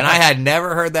 And I had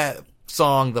never heard that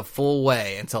song the full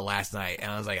way until last night, and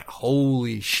I was like,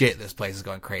 holy shit, this place is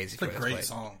going crazy It's for a this great place.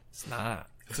 song. It's not.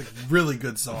 It's a really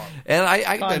good song. And I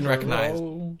didn't Contra recognize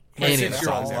Row. My any of the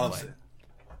 6-year-old songs they loves played. it.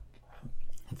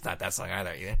 It's not that song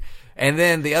either. Either. And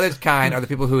then the other kind are the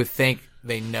people who think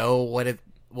they know what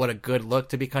a good look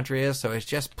to be country is. So it's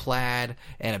just plaid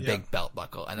and a big belt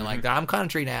buckle, and they're like, "I'm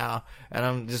country now," and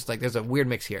I'm just like, "There's a weird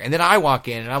mix here." And then I walk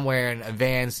in and I'm wearing a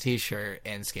Vans t-shirt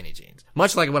and skinny jeans,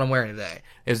 much like what I'm wearing today.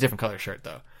 It was a different color shirt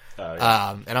though.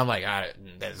 And I'm like,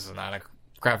 "This is not a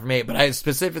crap for me." But I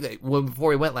specifically, before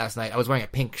we went last night, I was wearing a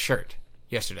pink shirt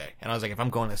yesterday, and I was like, if I'm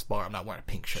going to this bar, I'm not wearing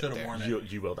a pink shirt. Should have there. worn it.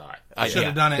 You will die. Should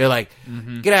have done it. They're like,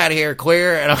 get out of here,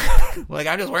 queer. And I'm like,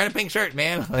 I'm just wearing a pink shirt,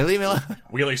 man. Like, leave me alone.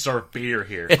 We only serve beer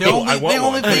here. The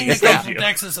only thing that Thank comes you. from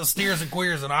Texas is steers and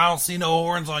queers, and I don't see no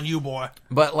horns on you, boy.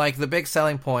 But like the big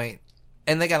selling point,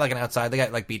 and they got like an outside, they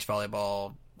got like beach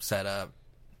volleyball set up.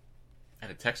 At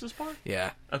a Texas bar?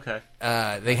 Yeah. Okay.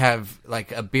 They have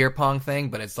like a beer pong thing,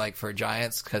 but it's like for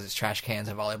giants because it's trash cans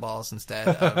and volleyballs instead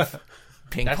of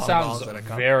ping That pong sounds balls that are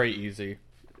coming. very easy.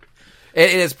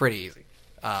 It is pretty easy.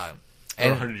 They're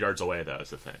And 100 yards away, though, is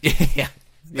the thing. yeah,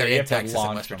 they're you in have to Texas and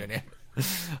launch West them. Virginia.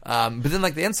 But then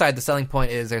like the inside, the selling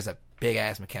point is there's a big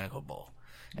ass mechanical bull.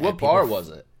 And What people- bar was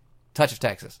it? Touch of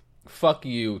Texas. Fuck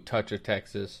you, Touch of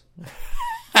Texas.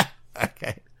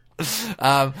 Okay.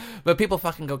 But people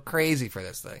fucking go crazy for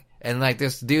this thing. And like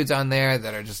there's dudes on there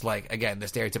that are just like, again, the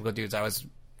stereotypical dudes I was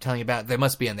telling you about, they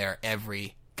must be in there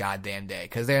every goddamn day.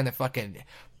 Cause they're in the fucking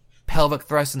pelvic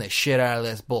thrusting the shit out of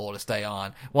this bull to stay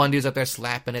on. One dude's up there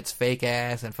slapping its fake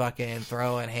ass and fucking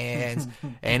throwing hands.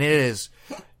 And it is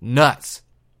nuts.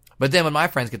 But then when my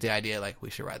friends get the idea, like,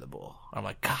 we should ride the bull, I'm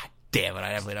like, God damn it, I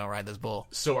definitely don't ride this bull.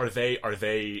 So are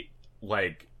they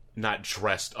like, not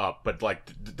dressed up, but like,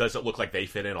 does it look like they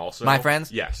fit in also? My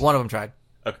friends? Yes. One of them tried.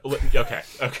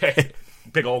 Okay.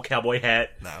 Big old cowboy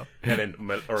hat. No. And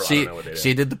then, or I She don't know what they did.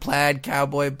 she did the plaid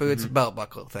cowboy boots belt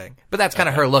buckle thing, but that's kind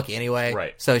of her look anyway.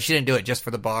 Right. So she didn't do it just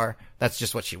for the bar. That's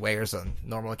just what she wears on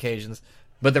normal occasions.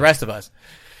 But the rest of us,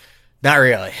 Not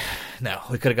really. No,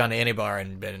 we could have gone to any bar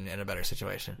and been in a better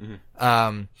situation.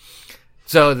 Mm-hmm.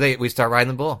 So we start riding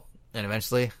the bull, and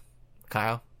eventually,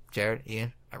 Kyle, Jared,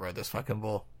 Ian, I rode this fucking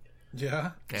bull.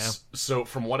 Yeah. Yeah. So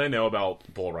from what I know about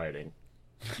bull riding,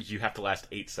 you have to last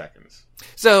 8 seconds.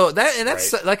 So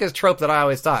that's Right. like a trope that I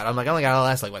always thought. I'm like, I only gotta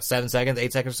last like 7 seconds,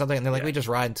 8 seconds or something, and they're like, Yeah. we just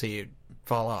ride until you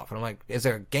fall off. And I'm like, is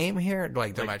there a game here?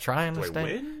 Like, am I trying Do to I stay?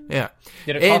 win? Yeah.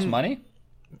 Did it cost And- money?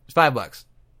 It's $5.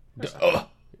 Ugh.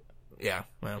 Yeah.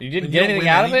 Well, You didn't You get don't anything win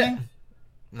out of it? anything?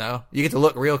 no, you get to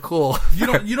look real cool. You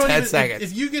don't. You don't 10 even. seconds.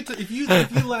 If you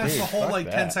last Dude, the whole fuck like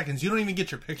 10 that. seconds, you don't even get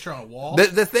your picture on a wall.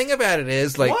 The thing about it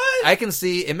is, like, What? I can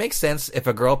see it makes sense if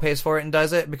a girl pays for it and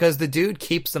does it because the dude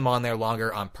keeps them on there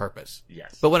longer on purpose.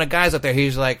 Yes. But when a guy's up there,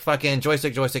 he's like, fucking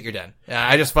joystick, you're done.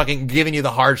 I just fucking giving you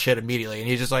the hard shit immediately. And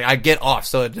he's just like, I get off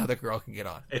so another girl can get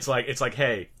on. It's like,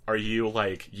 hey, are you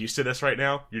like used to this right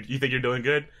now? You think you're doing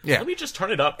good? Yeah. Let me just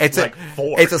turn it up. It's like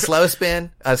 4. It's a slow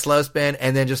spin,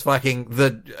 and then just fucking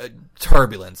the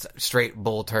turbulence, straight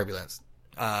bull turbulence.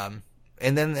 And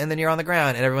then you're on the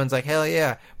ground, and everyone's like, hell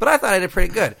yeah. But I thought I did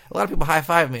pretty good. A lot of people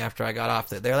high-fived me after I got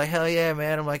off it. They're like, hell yeah,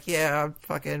 man. I'm like, yeah, I'm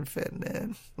fucking fitting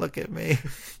in. Look at me.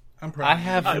 I'm proud. I of you.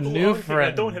 have I a belong new here.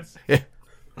 friend. Don't have.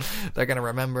 They're gonna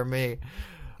remember me.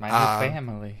 My new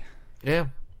family. Yeah.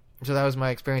 So that was my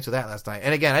experience with that last night.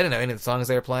 And again, I didn't know any of the songs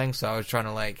they were playing, so I was trying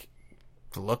to like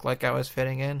look like I was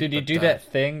fitting in. Did you but, do that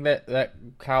thing that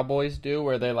cowboys do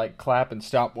where they like clap and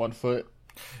stomp one foot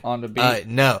on the beat?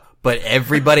 No, but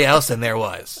everybody else in there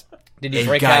was. Did you and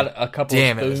break God out a couple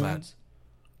damn of it, it was spoons?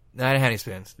 No, I didn't have any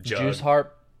spoons. Jug. Juice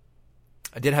harp?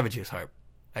 I did have a juice harp.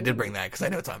 I did bring that because I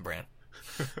know it's on brand.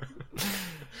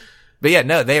 But yeah,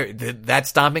 no, that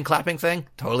stomping, clapping thing,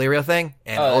 totally a real thing.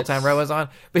 And Oh, Old Time it's- Road was on.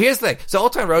 But here's the thing. So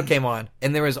Old Time Road came on,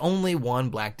 and there was only one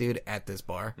black dude at this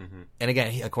bar. Mm-hmm. And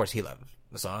again, of course, he loved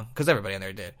the song because everybody in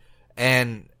there did.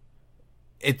 And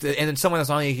then somewhere in the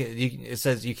song, it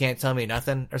says, "You can't tell me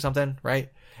nothing" or something, right?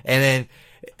 And then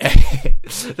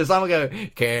the song would go,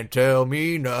 "Can't tell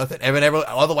me nothing." And then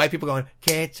all the white people going,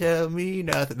 "Can't tell me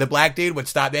nothing." The black dude would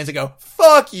stop dancing and go,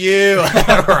 "Fuck you!"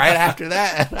 right after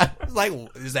that. And I was like,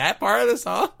 "Is that part of the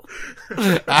song?"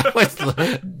 I was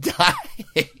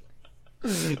dying.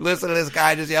 Listen to this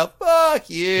guy just yell, "Fuck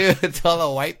you!" to all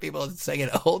the white people singing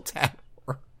Old Town.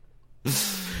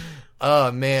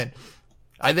 Oh man.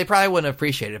 They probably wouldn't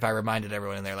appreciate it if I reminded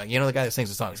everyone in there, like, you know, the guy that sings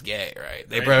the song is gay, right?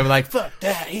 They probably be like, fuck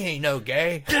that, he ain't no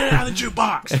gay. Get it out of the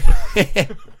jukebox.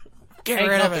 Get Ain't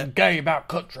rid of nothing it. gay about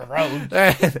country roads.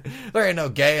 There ain't no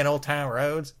gay in Old Town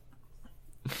Roads.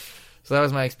 So that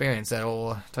was my experience at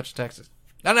old Touch of Texas.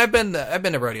 And I've been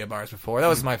to rodeo bars before. That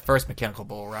was my first mechanical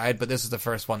bull ride, but this is the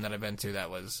first one that I've been to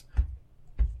that was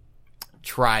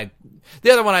tried. The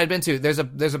other one I'd been to, there's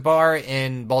a bar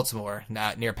in Baltimore,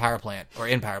 not near Power Plant or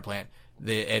in Power Plant.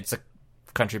 It's a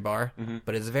country bar,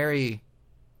 but it's very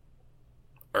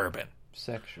urban.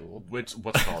 Sexual. What's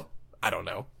it called? I don't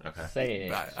know. Okay. Say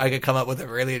it. I could come up with a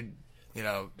really,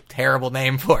 terrible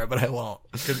name for it, but I won't.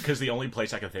 Because the only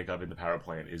place I can think of in the power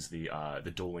plant is the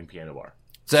dueling piano bar.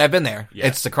 So I've been there. Yeah.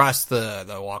 It's across the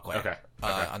walkway. Okay.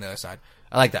 On the other side.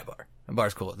 I like that bar. The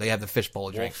bar's cool. They have the fishbowl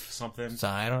drink. Wolf something. So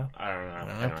I don't know. I don't know.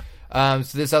 know. Anyway.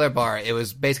 So this other bar, it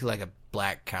was basically like a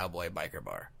black cowboy biker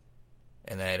bar.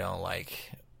 And they don't like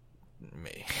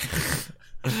me.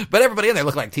 But everybody in there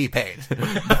looked like T-Pain.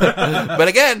 But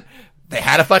again, they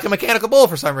had a fucking mechanical bull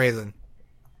for some reason.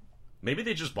 Maybe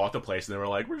they just bought the place and they were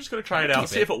like, we're just going to try it out, keep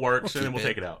see it. if it works, and then keep we'll it.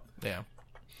 take it out. Yeah.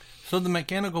 So the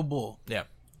mechanical bull, Yeah.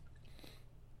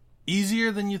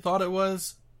 easier than you thought it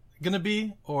was gonna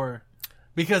be, or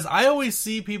because I always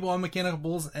see people on mechanical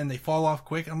bulls and they fall off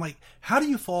quick. I'm like, how do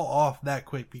you fall off that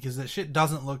quick? Because that shit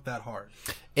doesn't look that hard.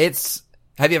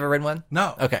 Have you ever ridden one?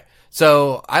 No. Okay.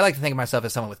 So I like to think of myself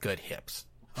as someone with good hips.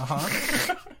 Uh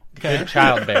huh. Good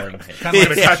childbearing hit. Kind of I'm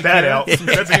gonna cut that out. That's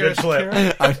a good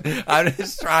Shakira. clip. I'm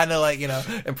just trying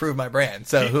to improve my brand.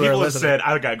 So who are People have listening? said,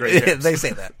 I got great hips. They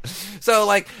say that. So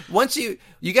once you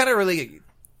gotta really,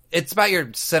 it's about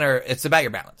your center. It's about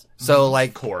your balance. So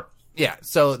Core. yeah.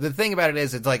 So the thing about it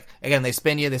is, it's like, again, they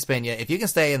spin you. If you can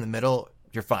stay in the middle,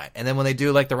 you're fine. And then when they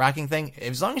do the rocking thing,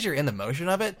 as long as you're in the motion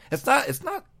of it, it's not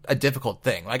a difficult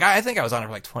thing. I think I was on it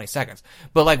for 20 seconds,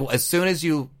 but as soon as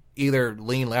you either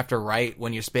lean left or right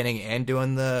when you're spinning and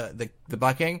doing the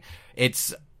bucking,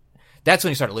 that's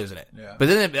when you start losing it. Yeah. But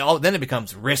then it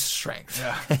becomes wrist strength.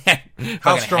 Yeah. Fucking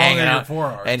How strong hanging are your on-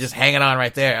 forearms? and just hanging on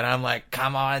right there. And I'm like,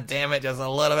 come on, damn it, just a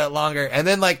little bit longer. And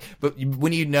then but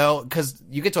when because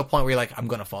you get to a point where you're like, I'm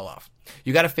going to fall off.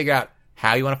 You got to figure out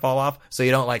how you want to fall off so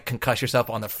you don't concuss yourself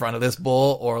on the front of this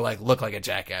bull or look like a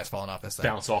jackass falling off this thing.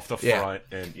 Bounce off the Yeah. front,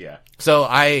 and yeah. So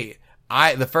I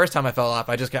The first time I fell off,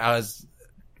 I was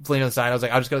fleeing to the side. I was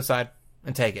like, I'll just go to the side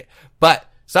and take it. But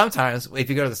sometimes if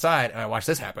you go to the side, and I watched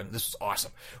this happen, this was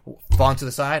awesome. Falling to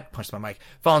the side, punched my mic.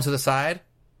 Falling to the side,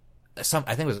 I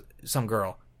think it was some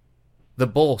girl. The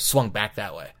bull swung back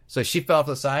that way. So she fell off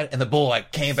to the side, and the bull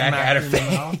like came back at her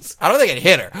face. I don't think it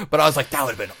hit her, but I was like, that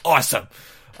would have been awesome.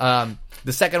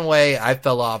 The second way I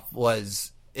fell off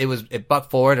it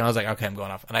bucked forward, and I was like, okay, I'm going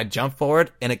off. And I jumped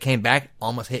forward, and it came back,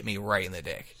 almost hit me right in the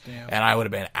dick. Damn. And I would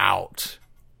have been out.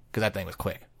 Because that thing was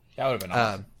quick. That would have been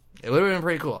awesome. It would have been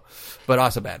pretty cool. But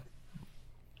also bad.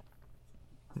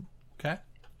 Okay.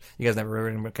 You guys never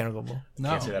ridden a mechanical bull?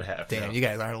 No. Can't say that I have. Damn, no. you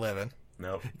guys aren't living.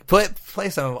 Nope. Play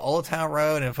some Old Town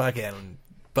Road and fucking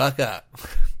buck up.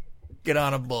 Get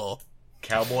on a bull.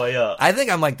 Cowboy up. I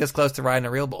think I'm like this close to riding a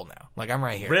real bull now. Like I'm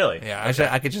right here. Really? Yeah, Okay.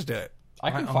 I could just do it.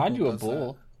 I can My find uncle you a does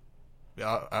bull.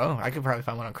 Oh, I could probably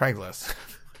find one on Craigslist.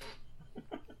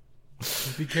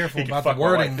 Be careful You can about the fuck my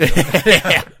wording. wife.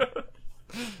 Yeah.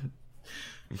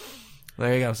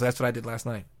 There you go. So that's what I did last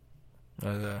night.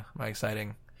 That was my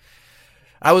exciting.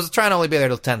 I was trying to only be there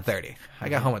till 10:30. I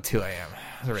got home at 2 a.m.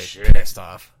 I was already Shit. pissed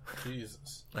off.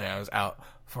 Jesus. Yeah, I was out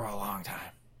for a long time.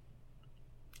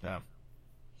 Yeah.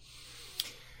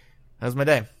 That was my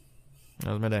day.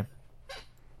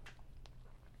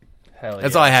 Hell yeah.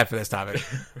 That's all I had for this topic.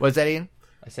 What's that, Ian?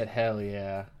 I said hell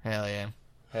yeah. Hell yeah.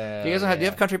 Hell Do you guys yeah.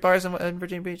 have country bars in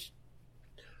Virginia Beach?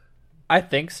 I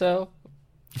think so.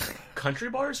 Country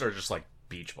bars or just like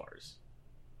beach bars?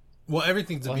 Well,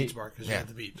 everything's a Well, beach bar because you're yeah. at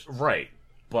the beach. Right.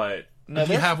 But No, If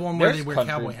you there's- have one where they there's wear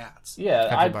country- cowboy hats. Yeah,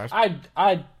 Country bars.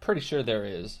 I'm pretty sure there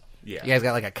is. yeah. You guys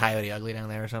got like a Coyote Ugly down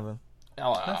there or something?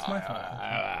 That's my fault.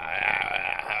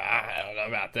 I don't know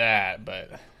about that, but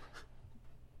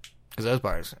Because those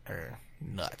bars are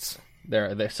nuts.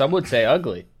 they're some would say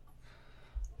ugly.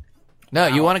 No,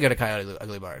 you want to go to Coyote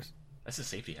Ugly bars. That's a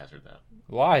safety hazard though.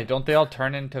 Why don't they all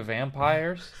turn into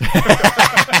vampires?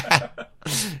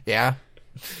 Yeah.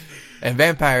 And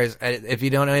vampires, if you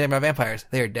don't know anything about vampires,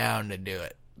 they're down to do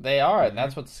it. They are, and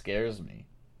that's what scares me.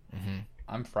 Mm-hmm.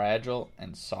 I'm fragile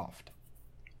and soft.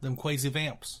 Them crazy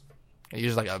vamps. You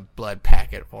just like a blood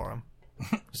packet for them.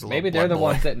 Maybe they're the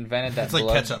ones that invented that It's like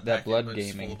blood, ketchup that packet, blood but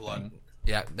it's full gaming of blood. thing.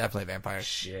 Yeah, definitely vampires.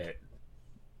 Shit.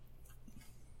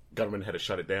 Government had to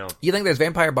shut it down. You think there's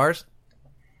vampire bars?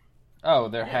 Oh,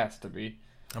 there has to be.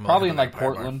 I'm Probably gonna in look like at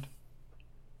a vampire Portland.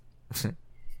 bar.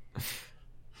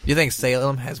 You think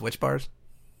Salem has witch bars?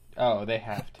 Oh, they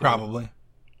have to. Probably.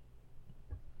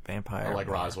 Vampire. Or like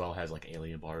bar. Roswell has like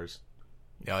alien bars.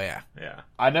 Oh yeah. Yeah.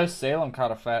 I know Salem caught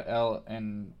a fat L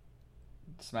in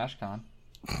SmashCon.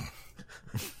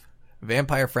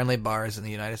 Vampire friendly bars in the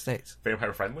United States.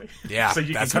 Vampire friendly? Yeah, So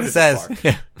you that's can what go it to says. this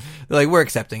They're like, we're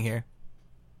accepting here.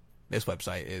 This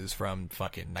website is from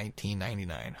fucking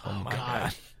 1999. Oh, my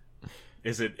god.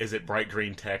 Is it bright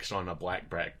green text on a black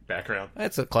background?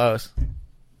 That's so close.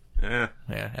 Yeah.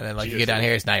 Yeah, and then like you Jeez. get down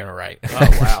here, it's not even right. Oh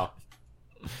wow.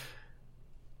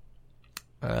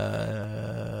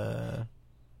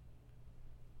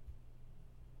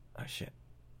 Oh shit.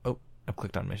 Oh, I've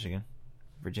clicked on Michigan,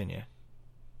 Virginia.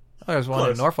 Oh, there's one in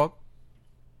Close. Norfolk.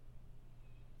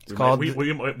 we called-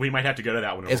 Might, we might have to go to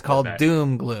that one. and It's report called back.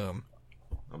 Doom Gloom.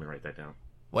 Let me write that down.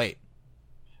 Wait,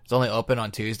 it's only open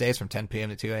on Tuesdays from 10 p.m.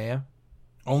 to 2 a.m.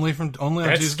 Only on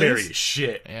That's Tuesdays? scary as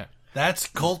shit. Yeah. That's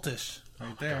cultish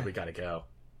right there. God, we gotta go.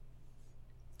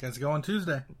 Guys go on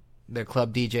Tuesday. Their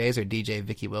club DJs are DJ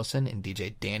Vicky Wilson and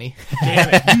DJ Danny. Damn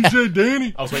it. DJ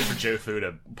Danny. I was waiting for Joe Fu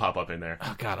to pop up in there.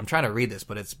 Oh god, I'm trying to read this,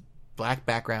 but it's black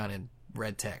background and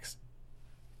red text.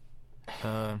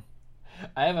 I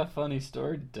have a funny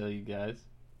story to tell you guys.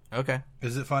 Okay.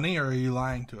 Is it funny or are you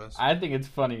lying to us? I think it's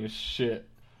funny as shit.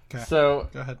 Okay. So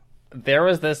Go ahead. there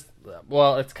was this.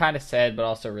 Well, it's kind of sad, but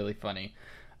also really funny.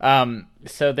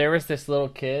 So there was this little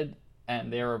kid,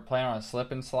 and they were playing on a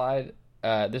slip and slide.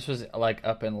 This was like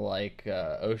up in like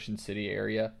Ocean City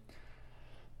area,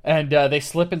 and they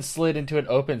slip and slid into an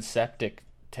open septic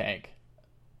tank,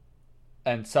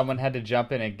 and someone had to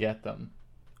jump in and get them.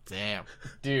 Damn.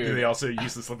 Do they Dude, also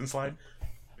use the slip and slide?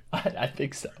 I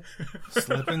think so.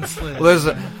 Slip and slid.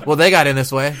 Well, they got in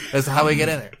this way. That's how we get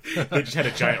in there. They just had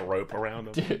a giant rope around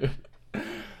them. Dude,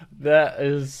 that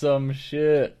is some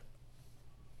shit.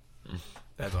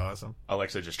 That's awesome.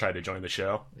 Alexa just tried to join the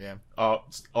show. Yeah. Oh,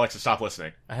 Alexa, stop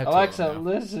listening. I have two Alexa, of them now.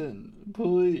 listen,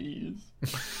 please.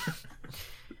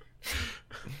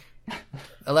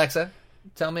 Alexa,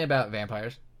 tell me about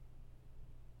vampires.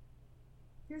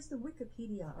 Here's the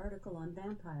Wikipedia article on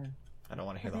vampire. I don't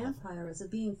want to A hear the whole thing. vampire is a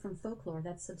being from folklore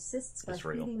that subsists by It's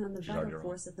real. feeding on the She's already vital wrong.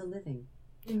 force of the living.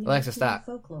 In Alexa, European stop.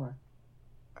 Folklore.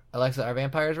 Alexa, are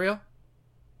vampires real?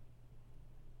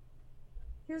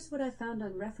 Here's what I found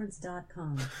on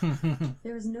reference.com.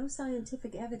 There is no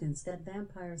scientific evidence that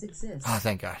vampires exist. Oh,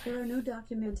 thank God. There are no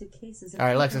documented cases of All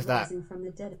right, people Alexis, stop. rising from the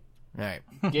dead. All right.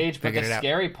 Gage, but Figured the it out.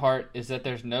 scary part is that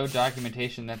there's no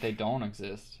documentation that they don't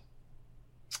exist.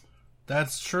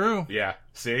 That's true. Yeah.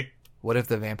 See? What if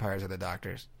the vampires are the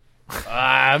doctors?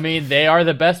 I mean, they are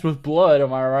the best with blood,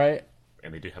 am I right?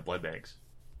 And they do have blood banks.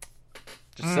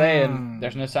 Just saying,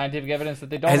 there's no scientific evidence that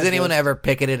they don't Has exist. anyone ever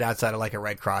picketed outside of like a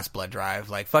Red Cross blood drive?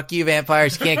 Like, fuck you,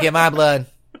 vampires! You can't get my blood.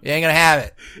 You ain't gonna have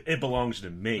it. It belongs to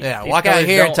me. Yeah, These walk out colors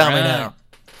here and don't tell me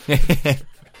run.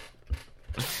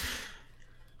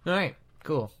 no. All right,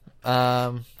 cool.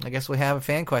 I guess we have a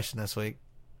fan question this week,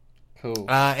 Cool.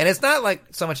 and it's not like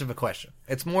so much of a question.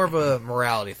 It's more of a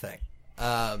morality thing.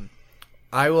 How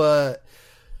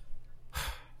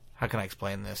can I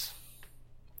explain this?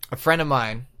 A friend of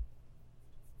mine,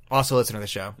 also a listener to the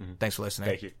show. Thanks for listening.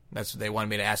 Thank you. They wanted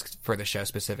me to ask for the show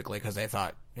specifically because they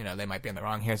thought, they might be in the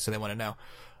wrong here, so they want to know.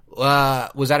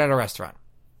 Was out at a restaurant.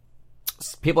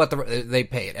 People they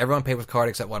paid. Everyone paid with card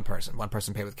except one person. One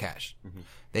person paid with cash.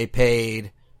 They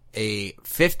paid a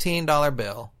 $15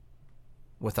 bill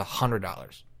with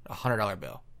 $100. $100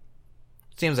 bill.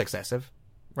 Seems excessive,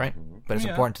 right? But it's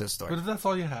Yeah. important to the story. But if that's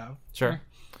all you have, Sure.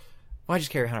 Why'd you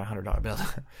just carry a $100 bill?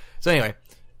 So anyway,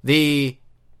 the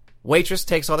waitress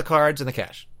takes all the cards and the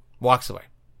cash, walks away,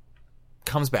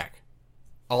 comes back,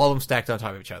 all of them stacked on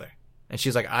top of each other. And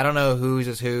she's like, I don't know whose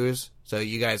is whose, so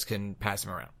you guys can pass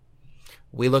them around.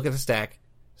 We look at the stack,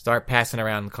 start passing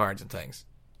around the cards and things.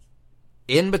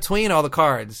 In between all the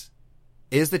cards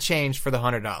is the change for the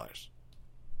 $100.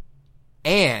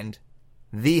 And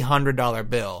the $100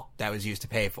 bill that was used to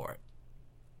pay for it.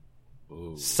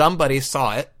 Ooh. Somebody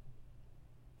saw it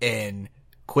and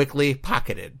quickly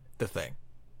pocketed the thing.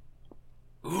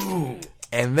 Ooh.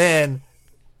 And then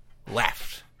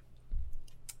left.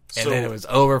 And So- then it was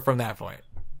over from that point.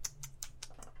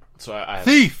 So I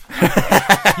thief.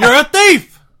 You're a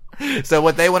thief. So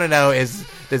what they want to know is,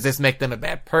 does this make them a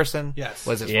bad person? Yes.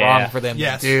 Was it Yeah. wrong for them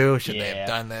Yes. to do? Should they Yeah. have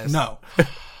done this? No.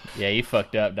 Yeah, you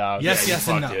fucked up, dog. Yes, you yes,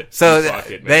 and fucked no. it. So You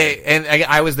fucked it, man.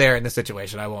 I was there in this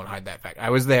situation. I won't hide that fact. I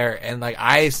was there, and like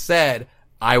I said,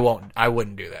 I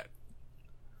wouldn't do that. I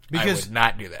Because would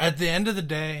not do that. at the end of the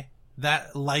day,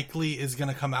 that likely is going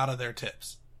to come out of their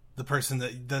tips. The person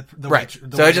that the Right.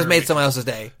 wait- the So it just waiter- made someone else's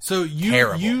day. So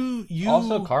terrible. you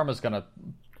Also, karma's gonna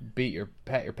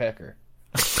pat your pecker.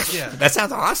 yeah. That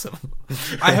sounds awesome.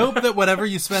 I hope that whatever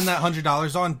you spend that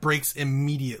 $100 on breaks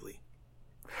immediately,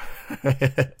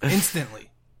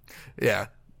 instantly. Yeah.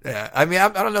 Yeah. I mean, I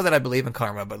don't know that I believe in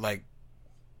karma, but like,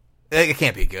 it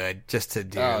can't be good just to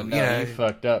do, Oh no, you know. you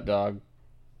fucked up, dog.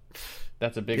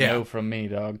 That's a big Yeah. no from me,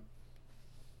 dog.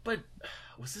 But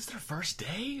was this their first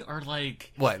day or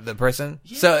like? What, the person?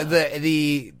 Yeah. So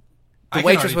the I can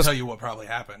waitress already was tell you what probably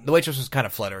happened. the waitress was kind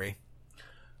of fluttery.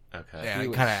 Okay. Yeah, He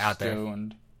was kind of out there.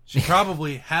 stoned. She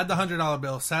probably had the $100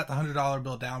 bill, sat the $100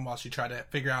 bill down while she tried to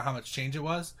figure out how much change it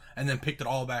was, and then picked it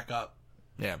all back up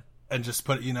Yeah. and just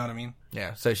put it. You know what I mean?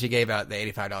 Yeah. So she gave out the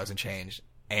 $85 and change,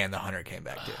 and the 100 came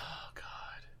back too. Oh God.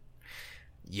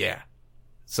 Yeah.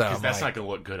 So Because I'm that's like, not going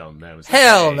to look good on them. It's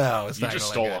Hell hey, no, it's you not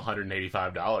just gonna stole look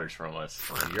 $185 from us.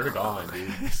 You're gone,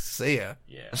 dude. see ya.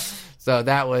 Yeah. So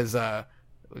that was the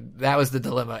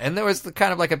dilemma, and there was the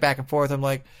kind of like a back and forth. I'm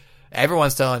like,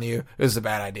 everyone's telling you this is a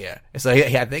bad idea. And so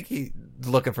I think he's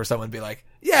looking for someone to be like,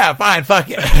 yeah, fine, fuck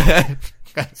it.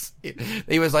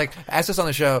 He was like, ask us on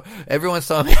the show. Everyone's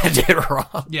telling me I did it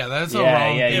wrong. Yeah, that's a Yeah,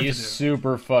 wrong yeah, thing you to do.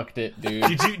 super fucked it,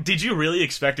 dude. Did you really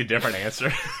expect a different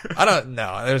answer? I don't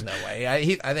know. There's no way. I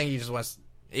think he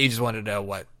just wanted to know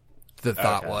what the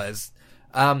thought Okay. was.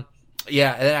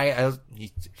 Yeah. And then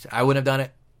I wouldn't have done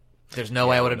it. There's no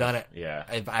way I would have done it. Yeah.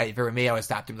 If it were me, I would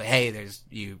stop to be like, hey, there's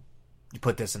you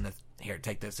put this in the here,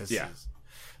 take this. This Yeah. is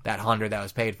that 100 that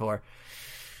was paid for.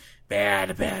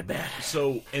 Bad.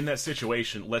 So in that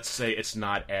situation, let's say it's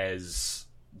not $100.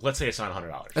 Let's say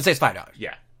it's $5.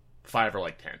 Yeah, 5 or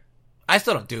like 10. I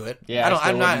still don't do it. Yeah, I don't. I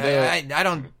still I'm not. wouldn't do I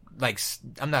don't like.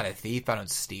 I'm not a thief. I don't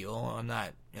steal. I'm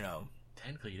not.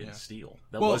 Technically, you didn't steal.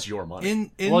 That Well, was your money.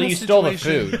 In Well, this you stole the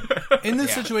situation- food. In this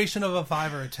Yeah. situation of a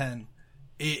 5 or a 10,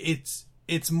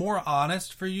 it's more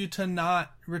honest for you to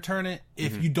not return it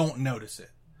if you don't notice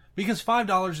it, because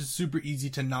 $5 is super easy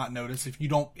to not notice if you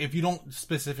don't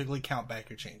specifically count back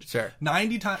your change. Sure.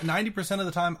 90% of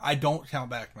the time, I don't count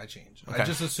back my change. I Okay.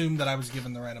 just assume that I was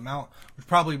given the right amount, which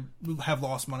probably have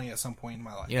lost money at some point in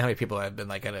my life. You know how many people have been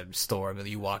like at a store and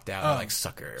you walked out and like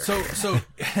sucker. So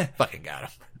fucking got him.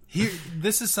 here,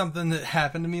 this is something that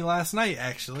happened to me last night.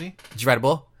 Actually, Did you ride a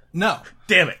bull? no.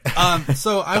 Damn it!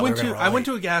 So I we went were to gonna I went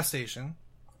relate. to a gas station,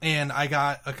 and I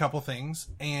got a couple things,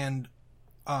 and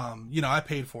I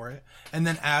paid for it. And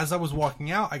then as I was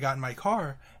walking out, I got in my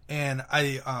car, and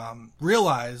I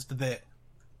realized that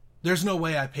there's no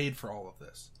way I paid for all of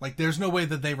this. Like, there's no way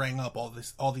that they rang up all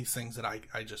these things that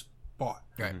I just bought.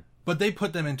 Right. But they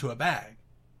put them into a bag.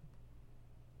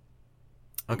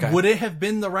 Okay. Would it have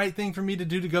been the right thing for me to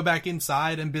do to go back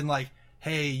inside and been like,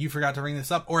 hey, you forgot to ring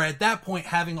this up? Or at that point,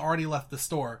 having already left the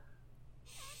store?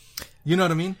 You know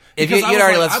what I mean? If Because you'd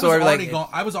already left the store,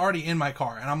 I was already in my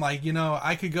car, and I'm like,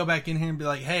 I could go back in here and be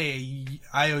like, hey,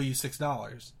 I owe you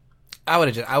 $6. I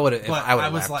would have. But I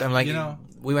was left. like, I'm like, you know,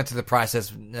 we went through the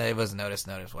process. It was notice,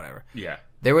 whatever. Yeah.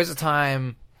 There was a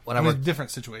time when I in a worked.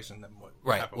 different situation than what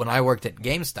Right. happened When with I worked at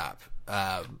GameStop,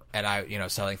 and I,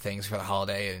 selling things for the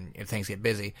holiday and if things get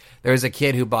busy, there was a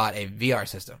kid who bought a VR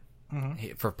system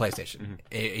for PlayStation.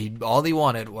 All he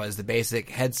wanted was the basic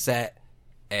headset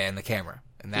and the camera.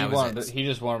 And that was it. He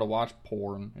just wanted to watch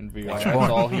porn in VR. Watch That's porn.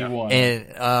 all he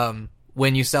wanted. And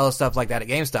when you sell stuff like that at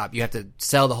GameStop, you have to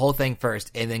sell the whole thing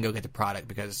first and then go get the product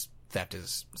because theft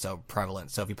is so prevalent.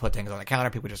 So if you put things on the counter,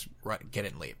 people just get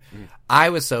it and leave. I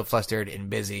was so flustered and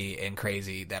busy and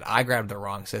crazy that I grabbed the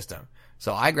wrong system.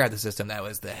 So I grabbed the system that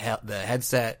was the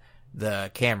headset, the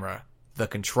camera, the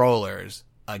controllers,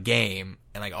 a game,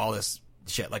 and like all this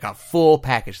shit, like a full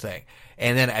package thing.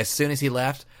 And then as soon as he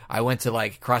left, I went to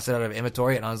like cross it out of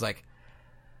inventory, and I was like,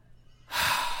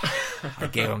 I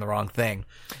gave him the wrong thing.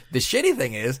 The shitty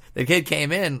thing is, the kid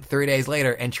came in 3 days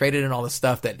later and traded in all the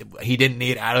stuff that he didn't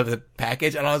need out of the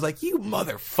package, and I was like, you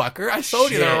motherfucker, I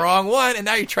sold you the wrong one, and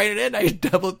now you traded it in, now you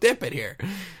double dip it here.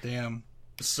 Damn.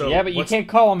 So yeah, but you can't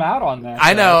call him out on that.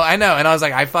 I know, and I was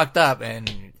like, I fucked up,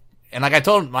 and like I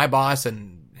told my boss,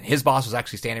 and his boss was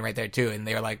actually standing right there too, and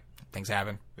they were like, things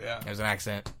happen. Yeah. It was an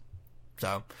accident.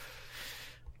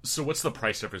 So what's the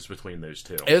price difference between those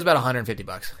two? It was about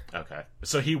 $150. Okay.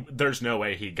 So there's no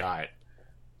way he got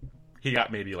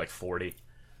maybe like 40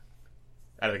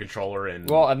 out of the controller and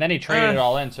then he traded it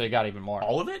all in, so he got even more.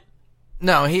 all of it?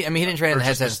 No, he didn't trade in the Or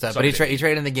just headset and stuff, but he something.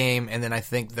 traded in the game, and then I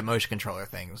think the motion controller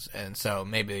things, and so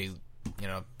maybe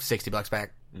 $60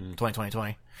 back,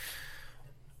 20.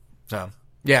 So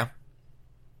yeah,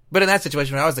 but in that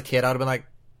situation, when I was a kid, I would have been like,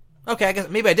 okay, I guess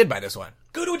maybe I did buy this one.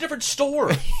 Go to a different store.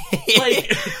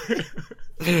 Like,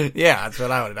 Yeah, that's what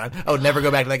I would have done. I would never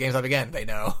go back to that GameStop again. They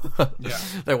know. Yeah.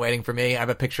 They're waiting for me. I have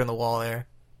a picture on the wall there.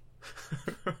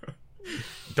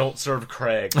 don't serve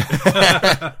Craig.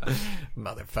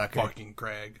 Motherfucker. Fucking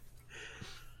Craig.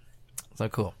 So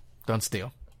cool. Don't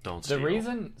steal. Don't The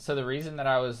steal. reason that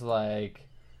I was like,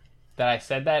 that I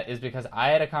said that is because I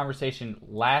had a conversation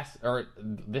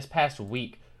this past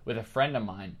week with a friend of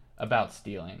mine about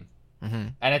stealing. Mm-hmm.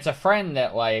 And it's a friend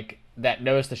that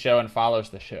knows the show and follows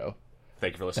the show.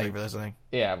 Thank you for Thank listening. you for listening.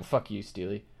 Yeah, well, fuck you,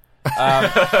 Steely.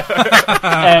 And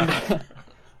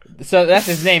so that's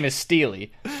his name is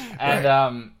Steely.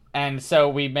 And and so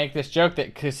we make this joke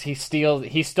that because he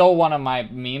stole one of my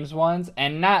memes ones,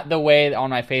 and not the way on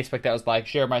my Facebook that was like,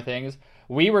 share my things.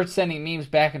 We were sending memes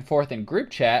back and forth in group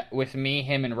chat with me,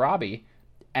 him, and Robbie,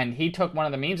 and he took one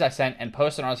of the memes I sent and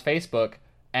posted on his Facebook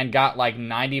and got like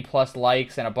 90 plus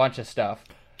likes and a bunch of stuff.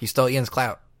 You stole Ian's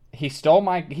clout. He stole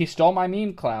my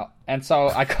meme clout, and so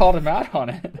I called him out on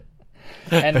it.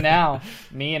 And now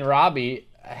me and Robbie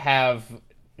have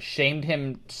shamed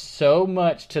him so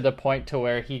much to the point to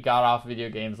where he got off video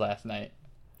games last night.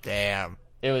 Damn.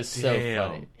 It was so Damn.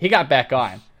 funny. He got back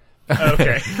on.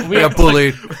 Okay. We got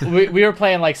bullied. we were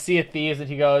playing like Sea of Thieves, and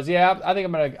he goes, "Yeah,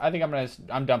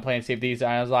 I'm done playing Sea of Thieves."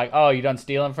 And I was like, "Oh, you done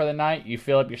stealing for the night? You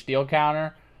fill up your steal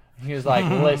counter?" And he was like,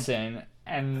 "Listen."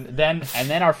 And then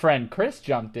our friend Chris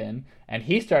jumped in, and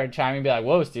he started chiming and be like,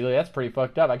 "Whoa, Steely, that's pretty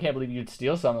fucked up. I can't believe you'd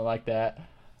steal something like that."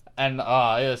 And it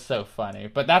was so funny.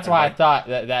 But that's why I thought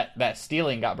that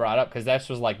stealing got brought up, because this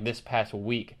was like this past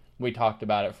week. We talked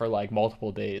about it for like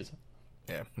multiple days.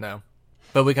 Yeah, no.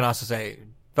 But we can also say,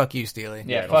 fuck you, Steely.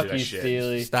 Yeah, don't do fuck that you, shit.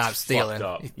 Steely. Stop stealing.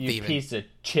 fucked up. You thieving. piece of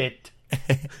shit.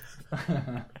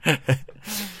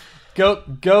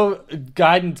 Go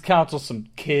guidance counsel some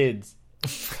kids.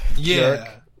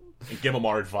 Yeah. And give him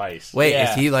our advice. Wait,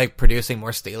 Yeah. is he like producing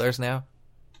more Steelers now?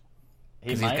 He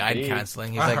Because he's might guidance be.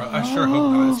 counseling. He's I, like, I sure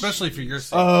hope not, especially for your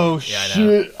sake. Oh Yeah, I know.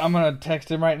 shit! I'm gonna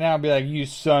text him right now and be like, "You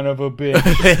son of a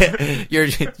bitch! you're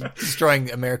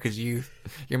destroying America's youth.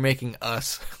 You're making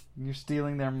us You're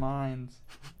stealing their minds."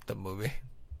 the movie.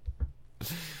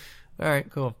 All right,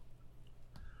 cool.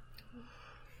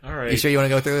 All right. You sure you want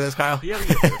to go through this, Kyle? Yeah, we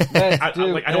can do it. Let's I do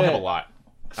don't have a it. lot.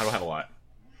 I don't have a lot.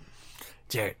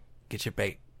 Jared, get your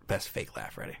best fake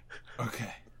laugh ready.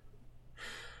 Okay.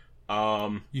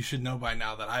 You should know by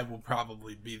now that I will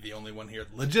probably be the only one here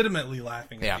legitimately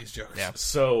laughing at these jokes. Yeah.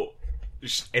 So,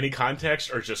 any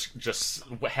context, or just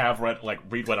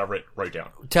read what I wrote down?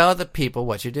 Tell the people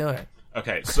what you're doing.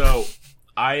 Okay, so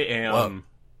I am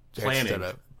Jared stood planning.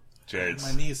 up.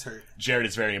 My knees hurt. Jared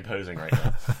is very imposing right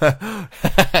now.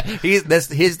 He's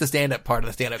the stand-up part of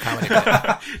the stand-up comedy.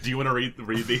 Do you want to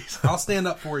read these? I'll stand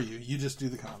up for you. You just do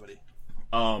the comedy.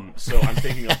 So I'm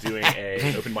thinking of doing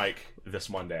an open mic this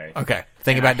Monday. Okay,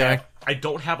 think about doing. I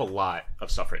don't have a lot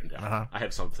of stuff written down. I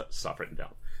have some stuff written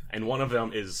down, and one of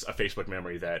them is a Facebook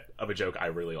memory of a joke I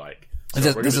really like.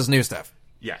 So This is new stuff.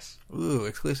 Yes. Ooh,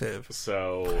 exclusive.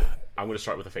 So I'm going to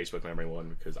start with a Facebook memory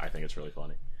one because I think it's really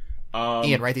funny.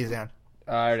 Ian, write these down.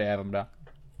 I already have them down.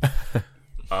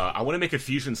 I want to make a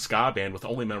fusion ska band with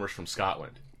only members from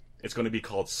Scotland. It's going to be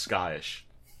called Skyish.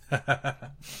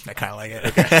 I kind of like it.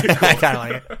 I kind of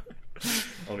like it.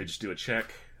 Let me just do a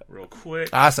check real quick.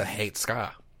 I also hate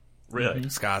ska. Really?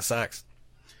 Ska sucks.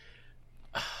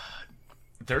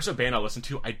 There's a band I listen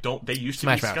to. They used to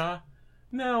Smash be Mouth. ska.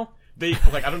 No.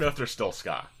 I don't know if they're still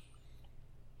ska.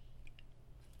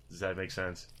 Does that make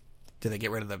sense? Did they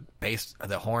get rid of the bass, or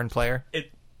the horn player?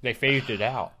 They phased it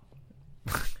out.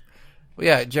 Well,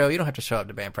 yeah, Joe, you don't have to show up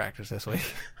to band practice this week.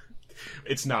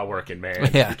 It's not working, man.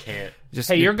 Yeah. You can't. Just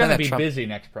Hey, you're play going to that be busy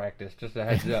next practice. Just a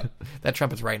heads up. That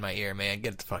trumpet's right in my ear, man.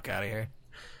 Get the fuck out of here.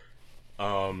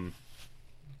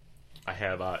 I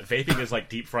have vaping is like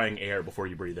deep frying air before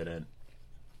you breathe it in.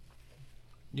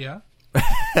 Yeah. All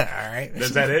right.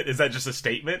 Is that it? Is that just a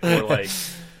statement, or like?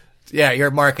 Yeah,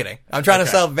 you're marketing. I'm trying to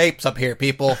sell vapes up here,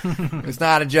 people. It's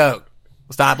not a joke.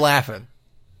 Stop laughing.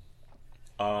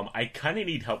 I kind of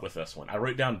need help with this one. I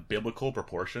wrote down biblical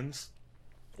proportions.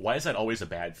 Why is that always a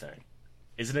bad thing?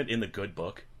 Isn't it in the good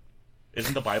book?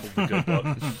 Isn't the Bible the good book?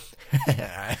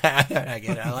 I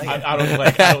get it. I like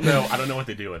it. I don't know. I don't know what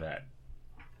to do with that,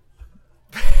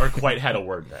 or quite how to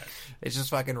word that. It's just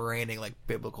fucking raining like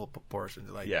biblical proportions.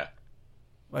 Like, Yeah,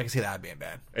 I can see that being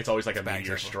bad. it's always like a bad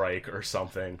meteor example. strike or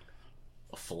something,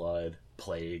 a flood,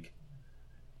 plague.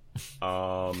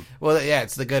 Well, yeah,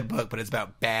 it's the good book, but it's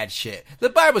about bad shit. The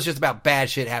Bible's just about bad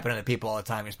shit happening to people all the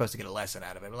time. You're supposed to get a lesson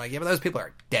out of it. But like, yeah, but those people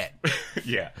are dead.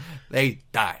 Yeah, They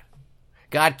died.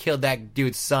 God killed that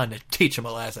dude's son to teach him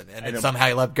a lesson, and then then- somehow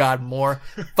he loved God more.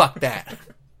 Fuck that.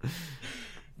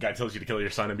 guy tells you to kill your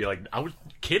son and be like, "I was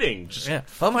kidding." Just Yeah.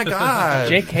 Oh my God.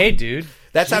 JK, dude.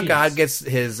 That's how Jeez. God gets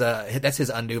his. That's his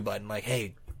undo button. Like,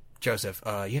 hey, Joseph,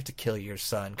 you have to kill your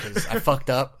son because I fucked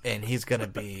up, and he's gonna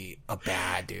be a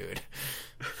bad dude.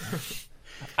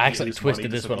 I actually lose twisted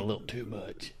money this to one a some- little too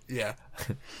much. Yeah.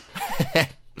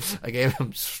 I gave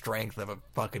him strength of a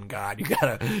fucking god. You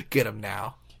gotta get him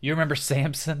now. You remember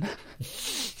Samson?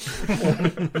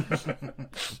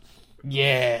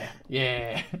 Yeah.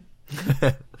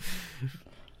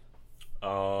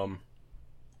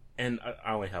 And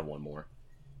I only have one more.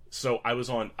 So I was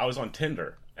on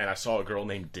Tinder and I saw a girl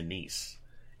named Denise,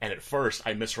 and at first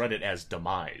I misread it as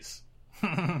Demise.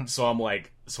 So I'm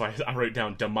like, I wrote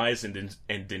down Demise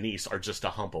and Denise are just a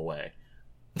hump away.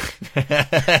 I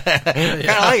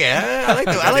like it. I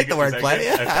like the Is that wordplay. good?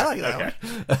 Yeah, Okay, I like that okay.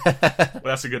 one. Well,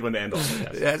 that's a good one to end on. I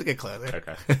guess. Yeah, that's a good closer.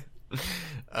 Okay.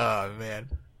 Oh man,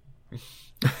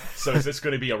 So is this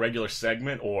going to be a regular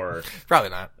segment or? probably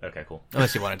not. Okay, cool.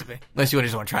 Unless you want it to be. Unless you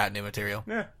just want to try out new material.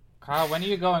 Yeah. Kyle, when are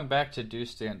you going back to do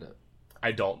stand-up?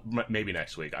 I don't. Maybe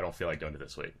next week. I don't feel like doing it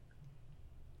this week.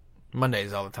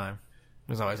 Mondays all the time.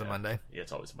 There's always a Monday. Yeah,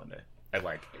 it's always Monday at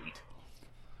like 8.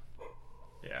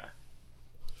 Yeah.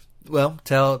 Well,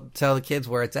 tell the kids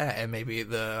where it's at, and maybe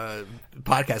the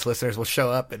podcast listeners will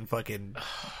show up and fucking.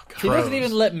 He doesn't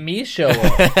even let me show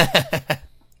up.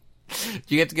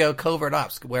 You get to go covert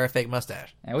ops, wear a fake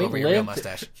mustache And we've over your real lived-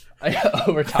 mustache.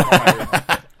 Over top of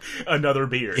my Another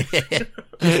beard.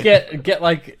 get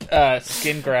like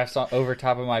skin grafts over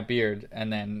top of my beard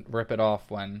and then rip it off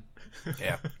when.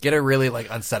 Yeah, get a really like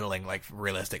unsettling, like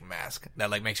realistic mask that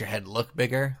like makes your head look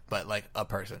bigger, but like a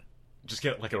person. Just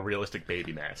get like a realistic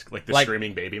baby mask, like the Like-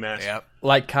 streaming baby mask. Yep,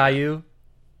 Like Caillou.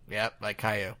 like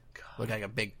Caillou, look like a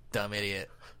big dumb idiot.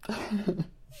 Stupid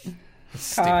kid.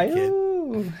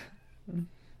 Caillou.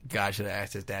 God should have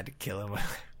asked his dad to kill him.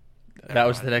 That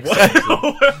was the next.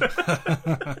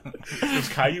 Was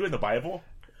Caillou in the Bible?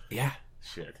 Yeah,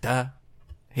 Shit. duh.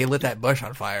 He lit that bush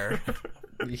on fire.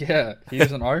 Yeah, he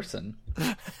was an arson.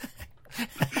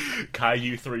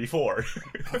 Caillou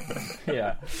 3-4.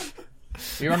 Yeah.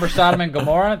 You remember Sodom and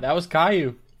Gomorrah? That was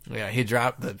Caillou. Yeah, he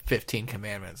dropped the 15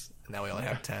 commandments. Now we only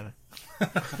have 10.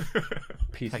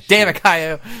 Piece of Damn shit. it,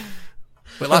 Caillou. We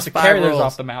Supposed lost to 5 carry those rules.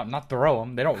 off the mountain, not throw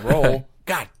them. They don't roll.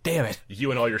 God damn it.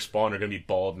 You and all your spawn are going to be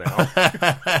bald now.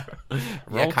 Yeah,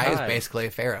 Roll Kai is Tide. basically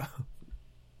a pharaoh.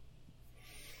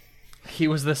 He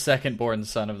was the second-born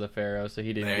son of the pharaoh, so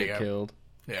he didn't There you get go. killed.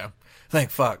 Yeah. Thank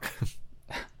fuck.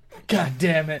 God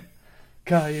damn it,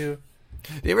 Caillou.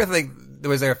 Do you ever think,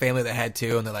 was there a family that had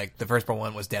two, and they're like, the firstborn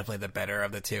one was definitely the better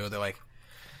of the two? They're like,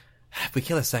 if we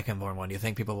kill a secondborn one, do you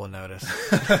think people will notice?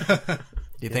 Do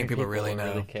you think people really will know?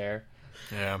 really care?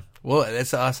 Yeah. Well,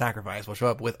 it's a sacrifice. We'll show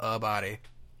up with a body.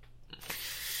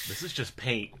 This is just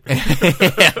paint. He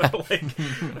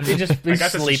just I he's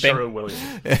got this is sleeping. Sherwin-Williams.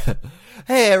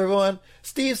 Hey, everyone.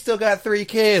 Steve's still got 3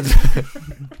 kids.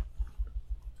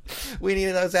 We need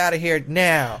those out of here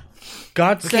now.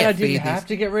 God said I can't didn't feed have these-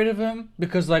 to get rid of him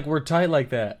because, like, we're tight like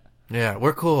that. Yeah,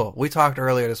 we're cool. We talked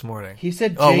earlier this morning. He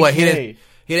said, Oh, what? JK.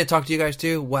 He didn't talk to you guys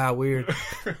too? Wow, weird.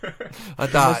 I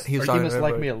thought he was He talking must to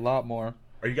like me everybody. a lot more.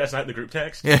 Are you guys not in the group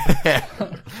text? Yeah.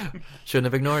 Shouldn't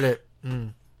have ignored it.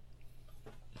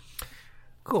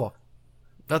 Cool.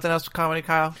 Nothing else for comedy,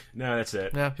 Kyle? No, that's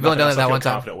it. Yeah, you've Nothing only done else it that I feel one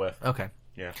time. confident with. Okay.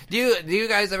 Yeah. Do you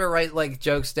guys ever write like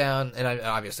jokes down? And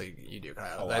obviously you do,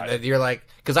 Kyle. A lot. That you're like,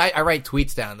 because I write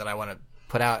tweets down that I want to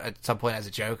put out at some point as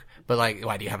a joke. But like,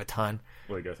 why do you have a ton?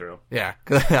 Let me go through. Yeah,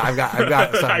 cause I've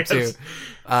got some too.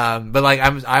 But like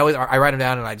I write them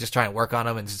down and I just try and work on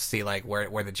them and just see like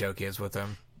where the joke is with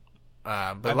them. But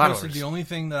I a lot of posted the only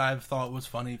thing that I've thought was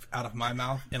funny out of my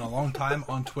mouth in a long time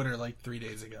on Twitter like 3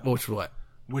 days ago. which what?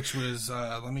 Which was,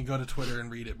 let me go to Twitter and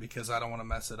read it because I don't want to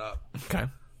mess it up. Okay.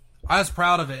 I was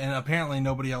proud of it, and apparently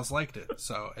nobody else liked it.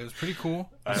 So it was pretty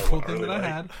cool. It was a cool thing really that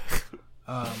I like.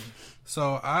 had.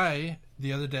 So I,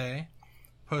 the other day,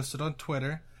 posted on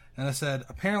Twitter, and I said,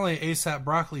 apparently ASAP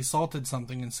Broccoli salted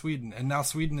something in Sweden, and now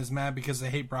Sweden is mad because they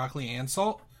hate broccoli and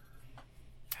salt.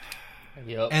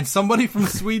 Yep. And somebody from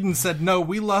Sweden said, no,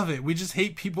 we love it. We just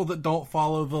hate people that don't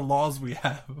follow the laws we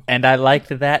have. And I liked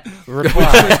that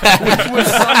reply. Which was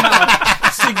somehow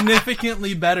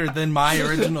significantly better than my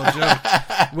original joke.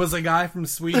 Was a guy from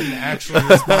Sweden actually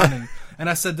responding. And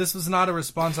I said, this was not a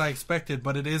response I expected,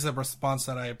 but it is a response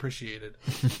that I appreciated.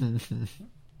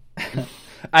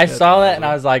 I saw that and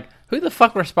I was like, who the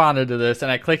fuck responded to this? And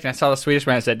I clicked and I saw the Swedish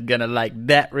man and said, gonna like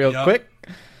that real Yup. quick.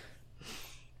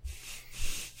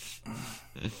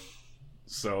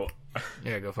 So,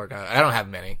 Yeah, go for it, Kyle. I don't have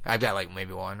many. I've got like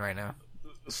maybe one right now.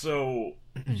 so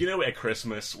you know, at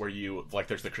Christmas where you like,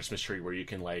 there's the Christmas tree where you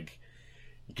can like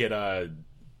get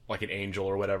like an angel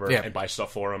or whatever Yeah. and buy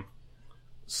stuff for him.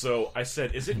 So I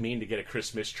said, is it mean to get a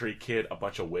Christmas tree kid a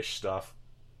bunch of Wish stuff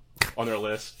on their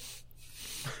list?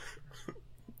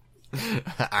 All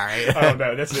right. I don't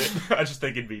know. That's it. I just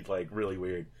think it'd be like really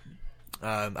weird.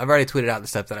 I've already tweeted out the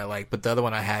stuff that I like, but the other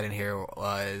one I had in here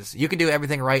was you can do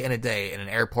everything right in a day, and an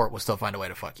airport will still find a way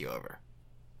to fuck you over.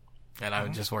 And I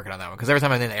was just working on that one because every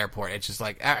time I'm in the airport, it's just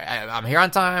like I'm here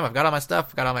on time. I've got all my stuff,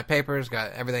 I've got all my papers,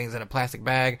 got everything's in a plastic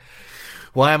bag.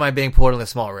 Why am I being pulled in a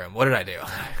small room? What did I do?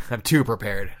 I'm too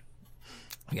prepared.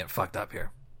 I'm getting fucked up here.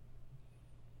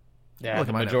 Yeah, Look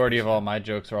the at my majority numbers. of all my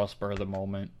jokes are all spur of the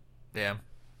moment. Yeah.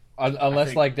 Unless,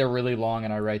 think- like, they're really long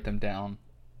and I write them down.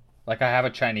 Like, I have a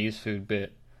Chinese food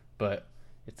bit, but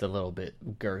it's a little bit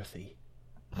girthy.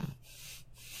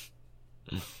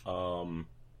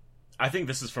 I think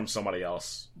this is from somebody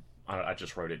else. I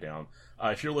just wrote it down.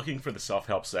 If you're looking for the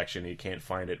self-help section and you can't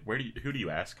find it, who do you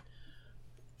ask?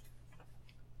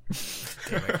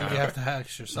 You have to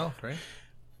ask yourself, right?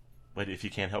 But if you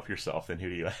can't help yourself, then who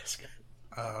do you ask?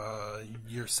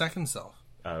 Your second self.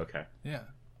 Oh, okay. Yeah.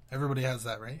 Everybody has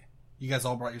that, right? You guys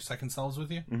all brought your second selves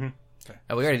with you? Mm-hmm. Okay.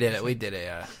 Oh, we already did it. We did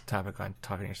a topic on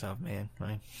talking to yourself, man.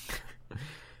 Right?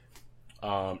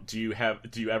 Do you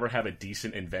ever have a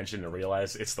decent invention and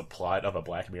realize it's the plot of a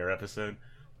Black Mirror episode?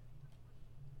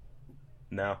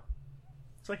 No.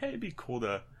 It's like, hey, it'd be cool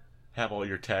to have all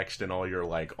your text and all your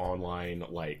like online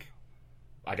like,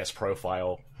 I guess,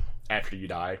 profile after you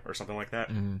die or something like that.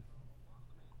 Mm-hmm.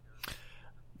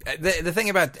 The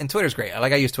thing about, and Twitter's great.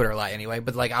 Like, I use Twitter a lot anyway,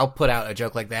 but like, I'll put out a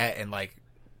joke like that and like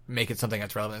make it something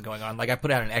that's relevant going on. Like, I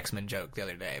put out an X-Men joke the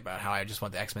other day about how I just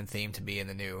want the X-Men theme to be in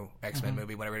the new X-Men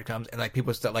movie whenever it comes. And like,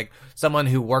 people still, like, someone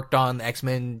who worked on the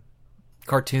X-Men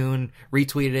cartoon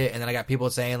retweeted it, and then I got people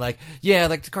saying like, yeah,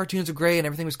 like the cartoons are great and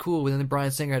everything was cool, and then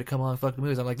Bryan Singer had to come on and fuck the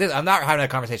movies. I'm like, I'm not having a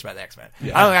conversation about the X-Men.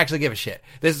 I don't actually give a shit.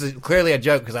 This is clearly a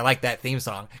joke because I like that theme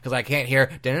song because I can't hear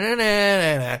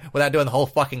da-na-na-na-na without doing the whole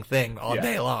fucking thing all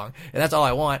day long, and that's all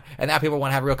I want. And now people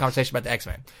want to have a real conversation about the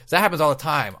X-Men. So that happens all the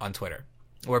time on Twitter.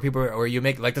 Where you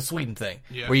make like the Sweden thing,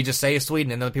 where you just say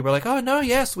Sweden, and then people are like, "Oh no,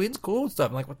 yeah, Sweden's cool and stuff."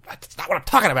 I'm like, "That's not what I'm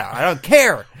talking about. I don't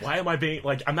care." Why am I being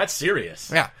like? I'm not serious.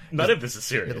 Yeah, None of this is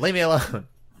serious. leave me alone.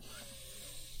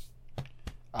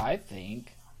 I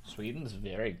think Sweden's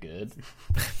very good.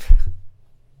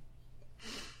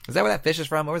 Is that where that fish is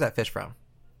from? Where was that fish from?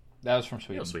 That was from You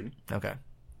Sweden. know, Sweden. Okay.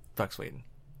 Fuck Sweden.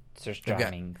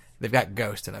 Surströmming. They've got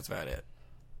Ghost, and that's about it.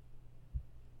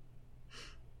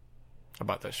 I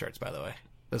bought those shirts, by the way.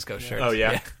 Those Ghost shirts. Oh,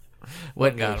 yeah?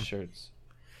 Went and got Ghost them. shirts.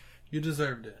 You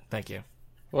deserved it. Thank you.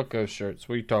 What ghost shirts?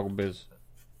 What are you talking biz?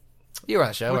 You were on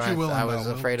the show. What where you willing I was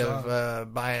about, afraid Will?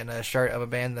 of buying a shirt of a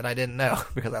band that I didn't know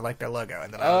because I liked their logo.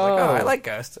 And then I was like, oh, I like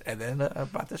Ghost. And then I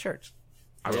bought the shirts.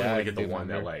 I really Yeah, want I to get the do one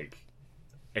that, remember. like,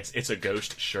 it's a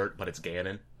Ghost shirt, but it's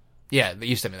Ganon. Yeah,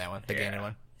 you sent me that one. The Yeah. Ganon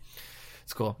one.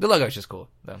 It's cool. The logo's just cool,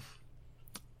 though.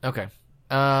 Okay.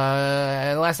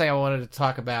 And the last thing I wanted to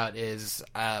talk about is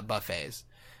buffets.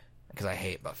 Because I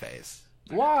hate buffets.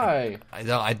 Why?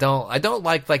 I don't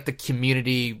like the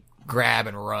community grab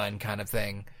and run kind of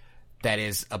thing that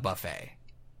is a buffet.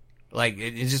 Like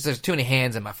it's just there's too many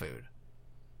hands in my food.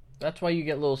 That's why you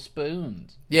get little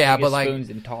spoons. Yeah, You get but like spoons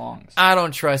and tongs. I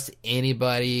don't trust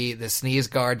anybody. The sneeze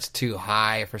guard's too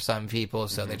high for some people,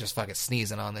 so they're just fucking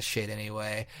sneezing on the shit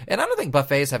anyway. And I don't think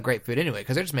buffets have great food anyway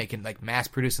because they're just making like mass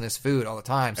producing this food all the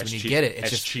time. So As when you cheap- get it, it's as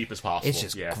just cheap as possible. It's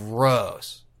just yeah.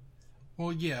 gross.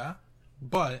 Well, yeah,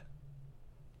 but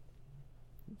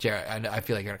Jared, I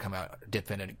feel like you're gonna come out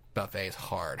dipping in buffets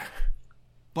hard.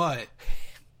 but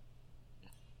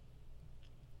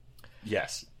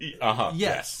Yes. Uh-huh.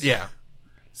 Yes. Yeah.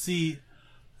 see,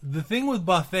 the thing with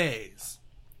buffets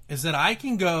is that I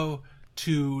can go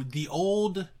to the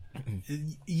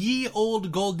ye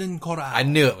old Golden Corral, I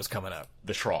knew it was coming up.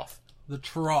 The trough. the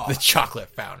trough. The chocolate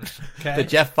fountain. Okay. The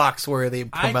Jeff Foxworthy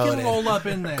I promoted can roll up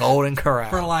in there Golden Corral.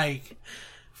 for like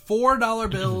 $4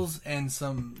 bills and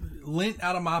some lint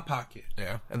out of my pocket.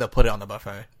 Yeah. And they'll put it on the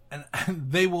buffet. And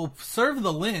they will serve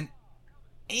the lint,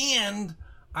 and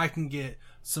I can get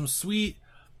some sweet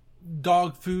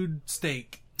dog food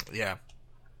steak. Yeah.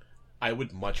 I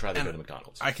would much rather go to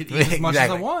McDonald's. I could eat as much as I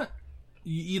Exactly. want.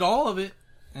 You eat all of it,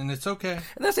 and it's okay.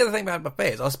 And that's the other thing about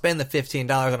buffets. I'll spend the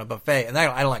 $15 on a buffet, and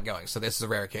I don't like going, so this is a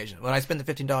rare occasion. When I spend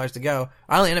the $15 to go,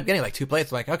 I only end up getting like 2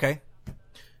 plates. I'm like, okay.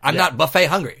 I'm Yeah. not buffet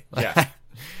hungry. Yeah.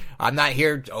 I'm not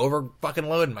here over fucking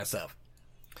loading myself.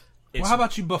 Well, how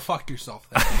about you bufuck yourself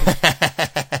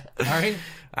then? All right?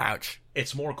 Ouch.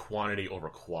 It's more quantity over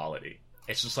quality.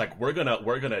 It's just like we're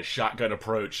gonna shotgun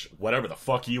approach whatever the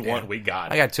fuck you want. We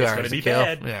got it. I got 2 It's hours gonna to be kill.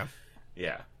 bad. Yeah.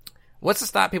 Yeah. What's to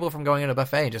stop people from going into a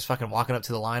buffet and just fucking walking up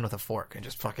to the line with a fork and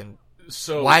just fucking...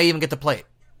 So Why even get the plate?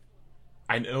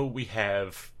 I know we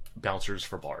have bouncers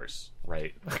for bars,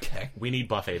 right? Okay. We need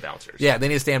buffet bouncers. Yeah, they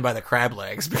need to stand by the crab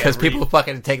legs because Every- people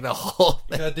fucking take the whole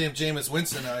thing. Goddamn Jameis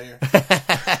Winston out here.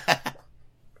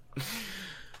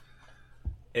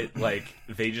 It like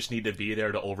they just need to be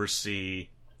there to oversee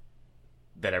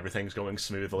that everything's going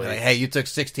smoothly, Like, hey, you took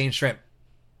 16 shrimp.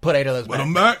 Put 8 of those Put back.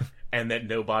 him back. and that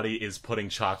nobody is putting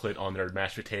chocolate on their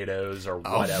mashed potatoes or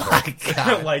Oh whatever. my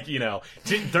God. Like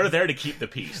they're there to keep the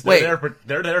peace. Wait.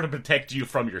 They're there to protect you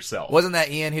from yourself. Wasn't that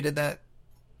Ian who did that?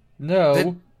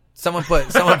 No. Someone No.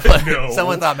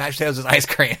 someone thought mashed potatoes was ice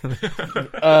cream.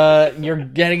 You're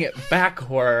getting it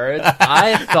backwards.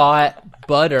 I thought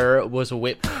butter was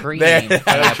whipped cream, There- and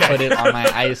I put it on my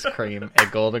ice cream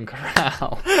at Golden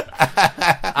Corral.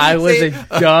 I was See?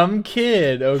 a dumb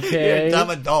kid, You're okay? a dumb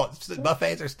adults.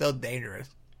 Buffets are still dangerous.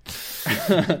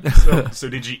 So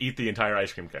did you eat the entire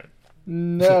ice cream cone?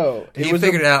 No. You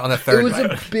figured it out on the third It was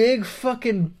bite. a big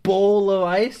fucking bowl of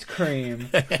ice cream.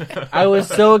 I was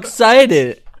so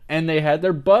excited. And they had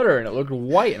their butter, and it looked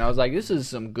white. And I was like, this is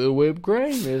some good whipped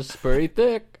cream. It's pretty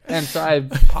thick. And so I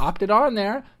popped it on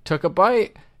there, took a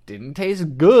bite. Didn't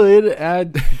taste good,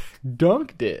 and I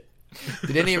dunked it.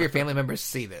 Did any of your family members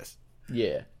see this?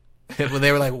 Yeah. When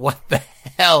they were like, what the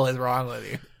hell is wrong with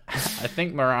you? I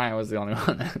think Mariah was the only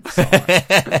one that saw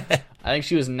it. I think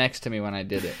she was next to me when I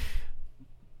did it.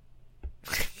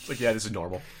 It's like, yeah, this is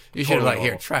normal. You should have Totally like,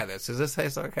 here, normal. try this. Does this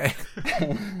taste okay?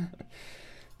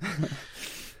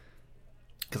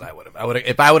 Because I would have.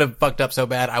 If I would have fucked up so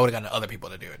bad, I would have gotten other people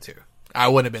to do it too. I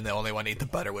wouldn't have been the only one to eat the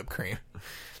butter whipped cream.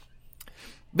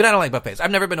 But I don't like buffets.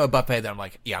 I've never been to a buffet that I'm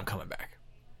like, yeah, I'm coming back.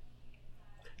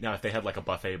 Now, if they had like a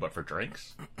buffet but for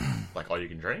drinks, like all you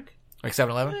can drink, Like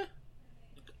 7-Eleven?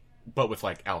 but with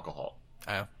like alcohol.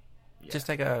 Oh. Just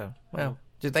take a,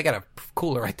 just they got a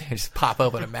cooler right there. Just pop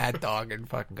open a Mad Dog and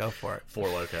fucking go for it. Four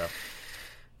Loko.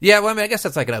 Yeah, well, I mean, I guess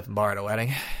that's like an open bar at a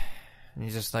wedding. And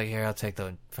you're just like, here, I'll take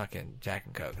the fucking Jack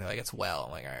and Coke. They're like, it's well.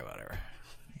 I'm like, all right, whatever.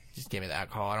 Just give me the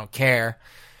alcohol. I don't care.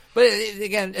 But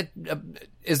again,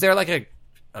 is there like a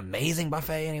amazing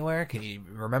buffet anywhere? Can you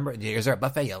remember? Is there a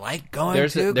buffet you like going to?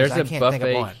 'Cause There's I a can't think of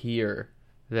buffet one. here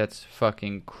that's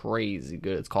fucking crazy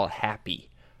good. It's called Happy.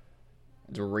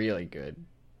 It's really good.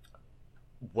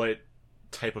 What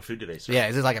type of food do they serve? Yeah,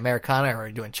 is it like Americana or are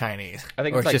you doing Chinese? I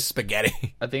think or it's it's like- just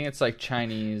spaghetti. I think it's like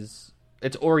Chinese.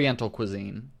 It's Oriental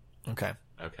cuisine. Okay.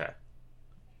 Okay.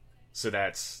 So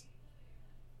that's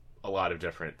a lot of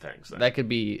different things then. That could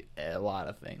be a lot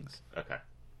of things. Okay.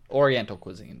 Oriental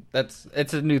cuisine.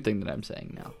 It's a new thing that I'm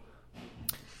saying now.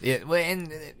 Yeah, well,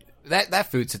 and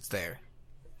that food sits there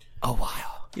a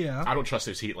while. Yeah. I don't trust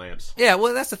those heat lamps. Yeah,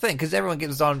 well, that's the thing, because everyone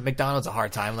gives on McDonald's a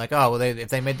hard time. Like, oh, well, if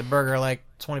they made the burger like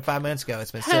 25 minutes ago,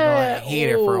 it's been sitting on a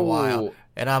heater for a while. Oh.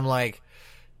 And I'm like,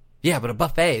 yeah, but a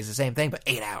buffet is the same thing, but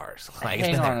 8 hours. Like, it's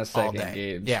Hang been on there a second, all day.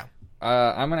 Gage. Yeah.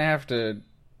 I'm gonna have to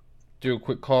do a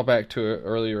quick callback to an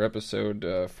earlier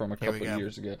episode from a Here we couple go. of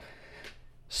years ago.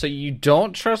 So you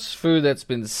don't trust food that's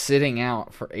been sitting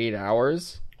out for 8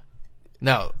 hours?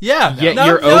 No. Yeah. Yet No,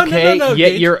 you're no, okay. no, Yet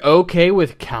Gage. you're okay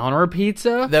with counter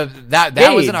pizza. That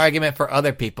was an Gage. argument for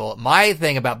other people. My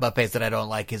thing about buffets that I don't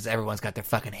like is everyone's got their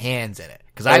fucking hands in it.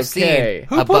 Because I've Okay. seen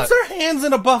Who puts their hands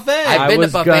in a buffet? I've I been to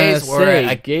was buffets gonna say,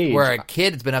 where Gage. where a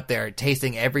kid's been up there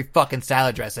tasting every fucking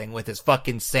salad dressing with his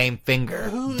fucking same finger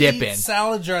Who dipping. eats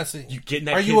salad dressing? You get in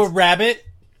that Are you a kid's- rabbit?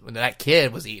 When that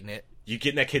kid was eating it. You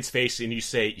get in that kid's face and you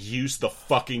say, "Use the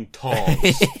fucking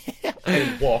tongs,"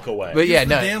 and walk away. But yeah,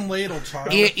 The no. damn ladle,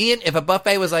 child. Ian, if a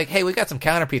buffet was like, "Hey, we got some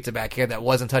counter pizza back here that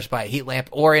wasn't touched by a heat lamp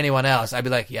or anyone else," I'd be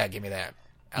like, "Yeah, give me that."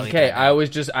 I'll eat Okay, that.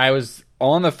 I was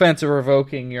on the fence of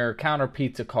revoking your counter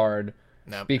pizza card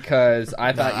No. because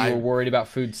I thought I- you were worried about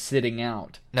food sitting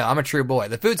out. No, I'm a true boy.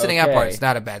 The food sitting out part Okay. is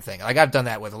not a bad thing. Like, I've done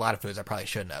that with a lot of foods I probably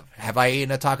shouldn't have. Have I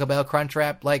eaten a Taco Bell Crunch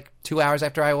Wrap like 2 hours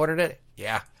after I ordered it?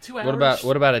 Yeah. 2 hours.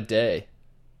 What about a day?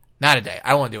 Not a day.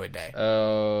 I won't do a day.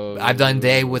 Oh, I've done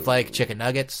day with like chicken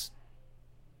nuggets.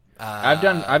 I've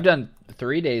done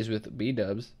 3 days with B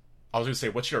Dubs. I was gonna say,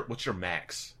 what's your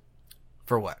max?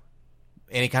 For what?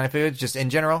 Any kind of food? Just in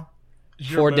general?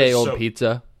 Your 4-day-old most- so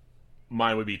pizza.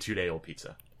 Mine would be 2-day-old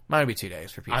pizza. Mine would be 2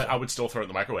 days for pizza. I would still throw it in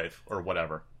the microwave or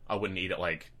whatever. I wouldn't eat it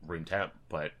like room temp,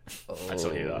 but I'd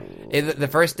still heat it up. The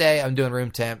first day I'm doing room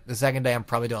temp. The second day I'm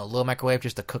probably doing a little microwave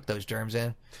just to cook those germs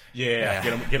in. Yeah,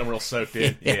 get them real soaked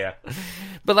in. Yeah.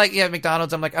 But like, yeah,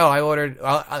 McDonald's, I'm like, oh, I ordered.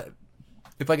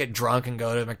 If I get drunk and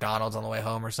go to McDonald's on the way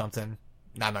home or something,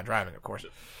 no, I'm not driving, of course.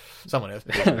 Someone is.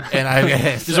 And I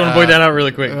Just want to point that out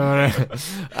really quick.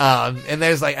 and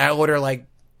there's like, I order like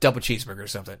double cheeseburger or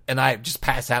something, and I just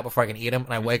pass out before I can eat them,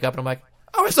 and I wake up and I'm like,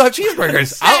 oh, I still have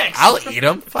cheeseburgers. I'll eat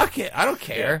them. Fuck it, I don't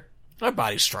care. My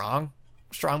body's strong,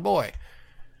 strong boy.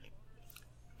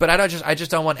 But I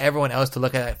just don't want everyone else to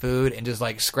look at that food and just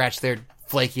like scratch their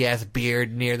flaky ass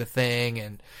beard near the thing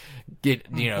and get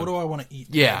What do I want to eat?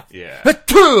 yeah. Yeah.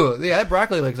 Yeah, that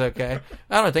broccoli looks okay.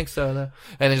 I don't think so, though.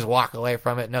 And then just walk away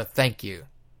from it. No, thank you.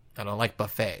 I don't like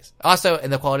buffets. Also,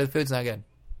 and the quality of the food's not good.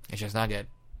 It's just not good.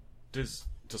 Does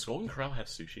Golden Corral have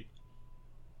sushi?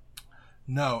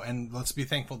 No, and let's be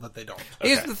thankful that they don't.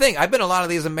 Here's the thing. I've been to a lot of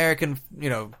these American,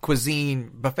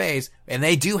 cuisine buffets, and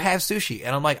they do have sushi.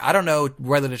 And I'm like, I don't know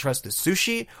whether to trust the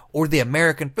sushi or the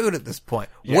American food at this point.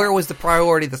 Yeah. Where was the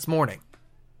priority this morning?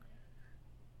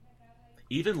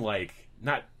 Even like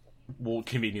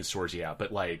convenience stores, yeah,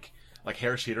 but like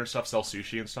Harris Teeter and stuff sell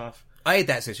sushi and stuff. I ate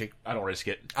that sushi. I don't risk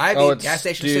it. I've Oh, eaten it's- gas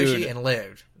station dude. sushi and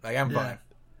lived. Like, I'm fine.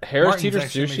 Harris Martin's Teeter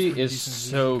actually makes sushi pretty is decent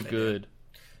so sushi. good.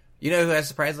 You know who has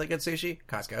surprisingly good sushi?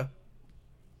 Costco.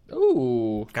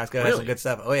 Ooh, Costco has Really? some good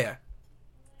stuff. Oh yeah,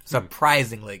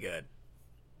 surprisingly good.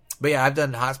 But yeah, I've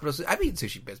done hospital. I've eaten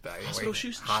sushi bits by Hospital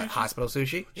sushi? Hospital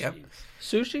sushi. Yep.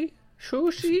 sushi,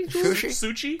 Sushi.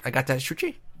 Sushi? I got that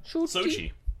sushi.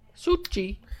 Sushi.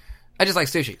 sushi. I just like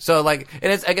sushi. So like,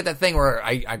 and I get that thing where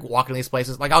I walk into these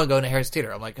places. Like I'll go into Harris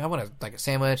Teeter. I'm like, I want a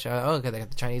sandwich. Oh, okay, they got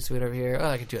the Chinese food over here. Oh,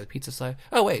 I can do the pizza side.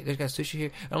 Oh wait, there's got sushi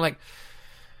here. And I'm like,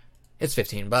 it's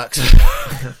 $15,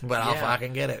 but I'll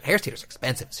fucking get it. Harris Teeter's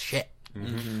expensive as shit.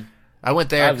 Mm-hmm. I went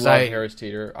there I because love Harris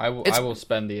Teeter. I It's- will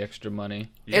spend the extra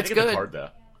money. You gotta It's get the good. card though.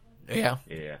 yeah.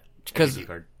 Yeah. 'Cause- AT&T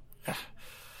card.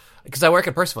 Because I work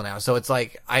in Percival now, so it's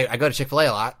like I go to Chick-fil-A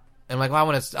a lot, and I'm like,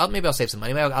 well, maybe I'll save some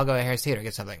money. Maybe I'll go to Harris Teeter and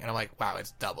get something, and I'm like, wow,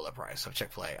 it's double the price of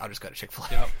Chick-fil-A. I'll just go to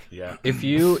Chick-fil-A. Yeah. If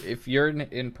you're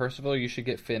in Percival, you should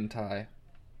get Fin Thai.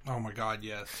 Oh my god,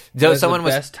 yes. So That's someone the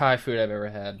was. best Thai food I've ever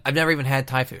had. I've never even had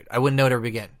Thai food. I wouldn't know where to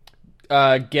begin.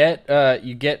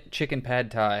 You get chicken pad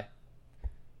Thai.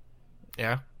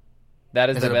 Yeah.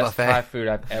 That is Is the it a best buffet? Thai food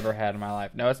I've ever had in my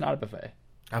life. No, it's not a buffet.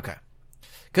 Okay.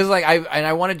 Because like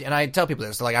I tell people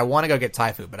this, like I want to go get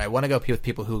Thai food, but I want to go with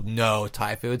people who know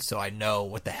Thai food, so I know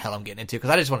what the hell I'm getting into. Because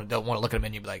I just don't want to look at a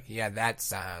menu and be like, yeah, that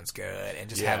sounds good, and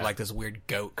just have like this weird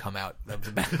goat come out of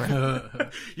the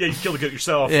background. Yeah, you kill the goat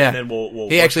yourself, Yeah. and then we'll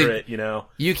He butcher actually- it. You know,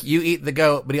 You eat the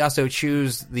goat, but he also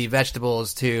chews the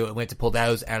vegetables too, and we have to pull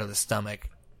those out of the stomach.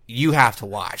 You have to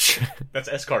watch. that's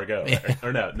escargot, Yeah.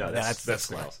 or no, that's that's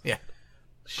something else. Yeah.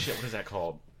 Shit, what is that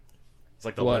called? It's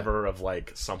like the What? liver of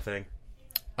like something.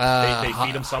 They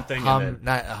feed him something, and then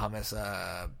Not a hummus.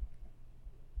 I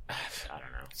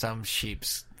don't know. Some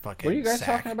sheep's fucking. What are you guys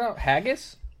sack. talking about?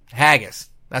 Haggis? Haggis.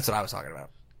 That's what I was talking about.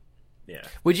 Yeah,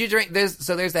 Would you drink this?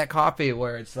 So there's that coffee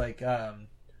where it's like Stop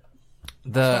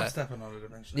the stepping on it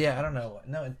eventually. yeah I don't know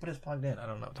no but it's plugged in. I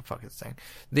don't know what the fuck it's saying.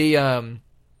 The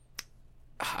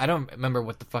I don't remember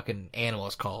what the fucking animal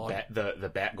is called.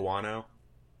 the bat guano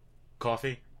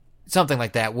coffee. Something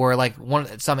like that where like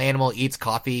some animal eats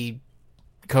coffee,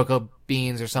 cocoa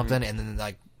beans or something, and then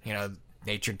like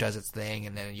nature does its thing,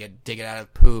 and then you dig it out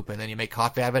of poop, and then you make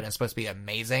coffee out of it, and it's supposed to be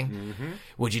amazing. Mm-hmm.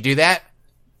 Would you do that?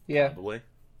 Yeah. Probably.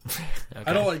 Okay.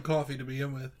 I don't like coffee to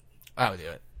begin with. I would do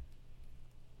it.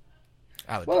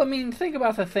 I would. Well, I mean, think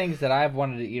about the things that I've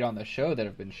wanted to eat on the show that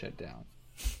have been shut down.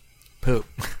 Poop.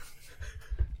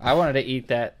 I wanted to eat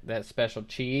that special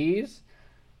cheese.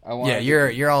 I wanted Yeah,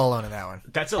 you're all alone in that one.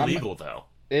 That's illegal though.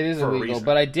 It is for a illegal, reason.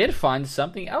 but I did find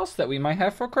something else that we might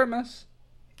have for Christmas.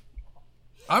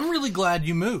 I'm really glad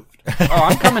you moved. Oh,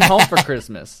 I'm coming home for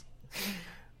Christmas.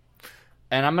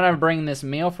 And I'm going to bring this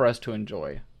meal for us to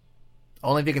enjoy.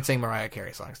 Only if you can sing Mariah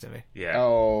Carey songs to me. Yeah.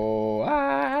 Oh,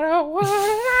 I don't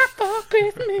want for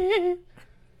Christmas.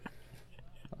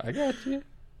 I got you.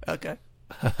 Okay.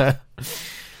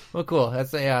 Well, cool.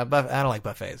 That's I don't like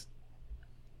buffets.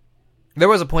 There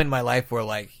was a point in my life where,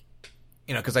 like,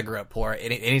 because I grew up poor.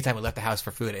 Anytime we left the house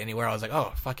for food anywhere, I was like,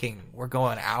 "Oh, fucking, we're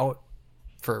going out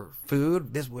for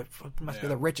food. This must be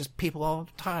the richest people all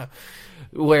the time."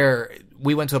 Where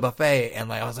we went to a buffet and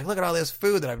like I was like, "Look at all this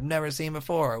food that I've never seen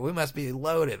before. We must be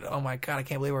loaded. Oh my god, I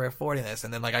can't believe we're affording this."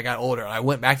 And then like I got older and I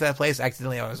went back to that place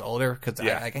accidentally. I was older because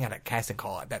Yeah. I got a casting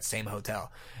call at that same hotel,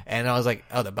 and I was like,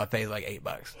 "Oh, the buffet is like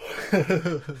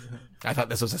 $8." I thought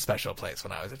this was a special place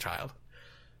when I was a child.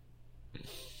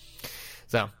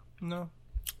 So No.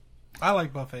 I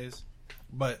like buffets,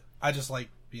 but I just like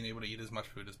being able to eat as much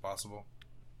food as possible.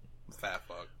 Fat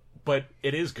fuck. But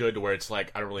it is good to where it's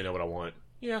like I don't really know what I want.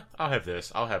 Yeah, I'll have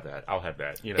this. I'll have that. I'll have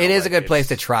that. it is a like, good place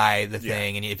to it's- try the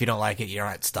thing, and if you don't like it, you're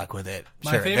not stuck with it.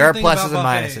 My Sure, favorite there are thing pluses and about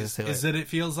minuses buffets to is it. that it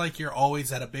feels like you're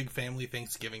always at a big family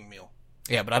Thanksgiving meal.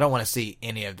 Yeah, but I don't want to see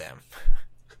any of them.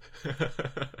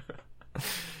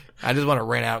 I just want to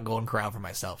rent out Golden Corral for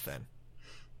myself then.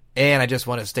 And I just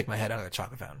want to stick my head under the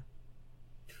chocolate fountain.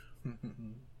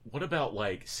 What about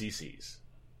like CC's?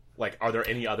 Like, are there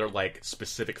any other like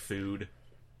specific food?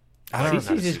 I don't know.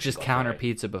 CC's is sushi just buffet. counter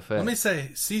pizza buffet. Let me say,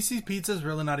 CC's pizza is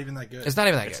really not even that good. It's not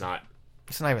even that It's good. not.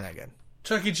 It's not even that good.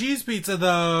 Chuck E. Cheese pizza,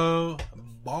 though,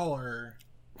 baller.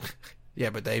 Yeah,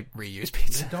 but they reuse They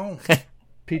pizza. don't.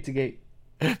 Pizzagate.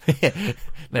 Never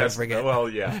That's, forget. Well,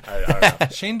 yeah. I don't know.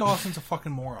 Shane Dawson's a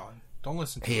fucking moron. Don't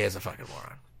listen to He him. is a fucking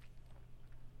moron.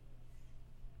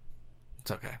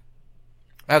 It's okay.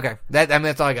 Okay,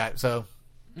 that's all I got. So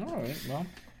All right, well,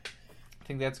 I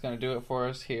think that's going to do it for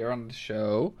us here on the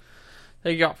show.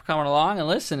 Thank you all for coming along and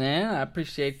listening. I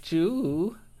appreciate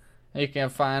you. You can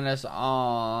find us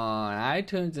on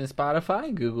iTunes and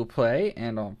Spotify, Google Play,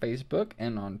 and on Facebook,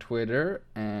 and on Twitter,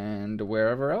 and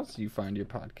wherever else you find your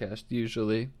podcast,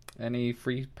 usually. Any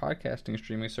free podcasting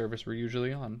streaming service we're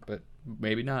usually on, but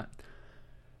maybe not.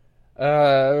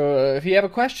 If you have a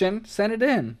question, send it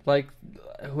in. Like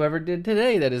whoever did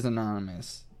today that is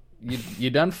anonymous. You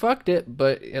done fucked it,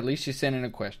 but at least you sent in a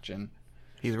question.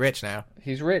 he's rich now.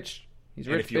 He's rich. He's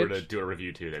And rich, if you were bitch. to do a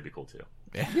review too, that'd be cool too.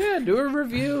 Yeah, do a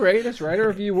review, rate us, write a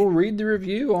review. We'll read the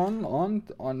review on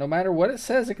no matter what it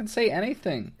says. It can say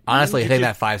anything. Honestly, You hitting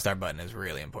could- that 5-star button is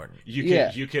really important. You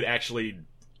could actually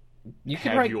You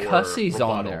can have write your cussies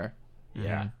on rebuttal. there.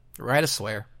 yeah. Write a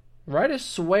swear. Write a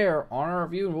swear on our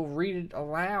review, and we'll read it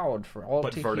aloud for all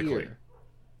But to vertically. hear.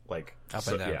 Like Up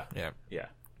so, and down. Yeah. Yeah.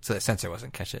 So the censor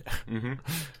wasn't catch it.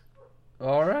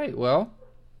 All right, well,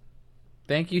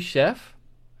 thank you, Chef.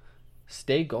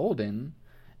 Stay golden,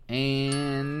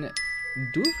 and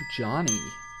do it for Johnny.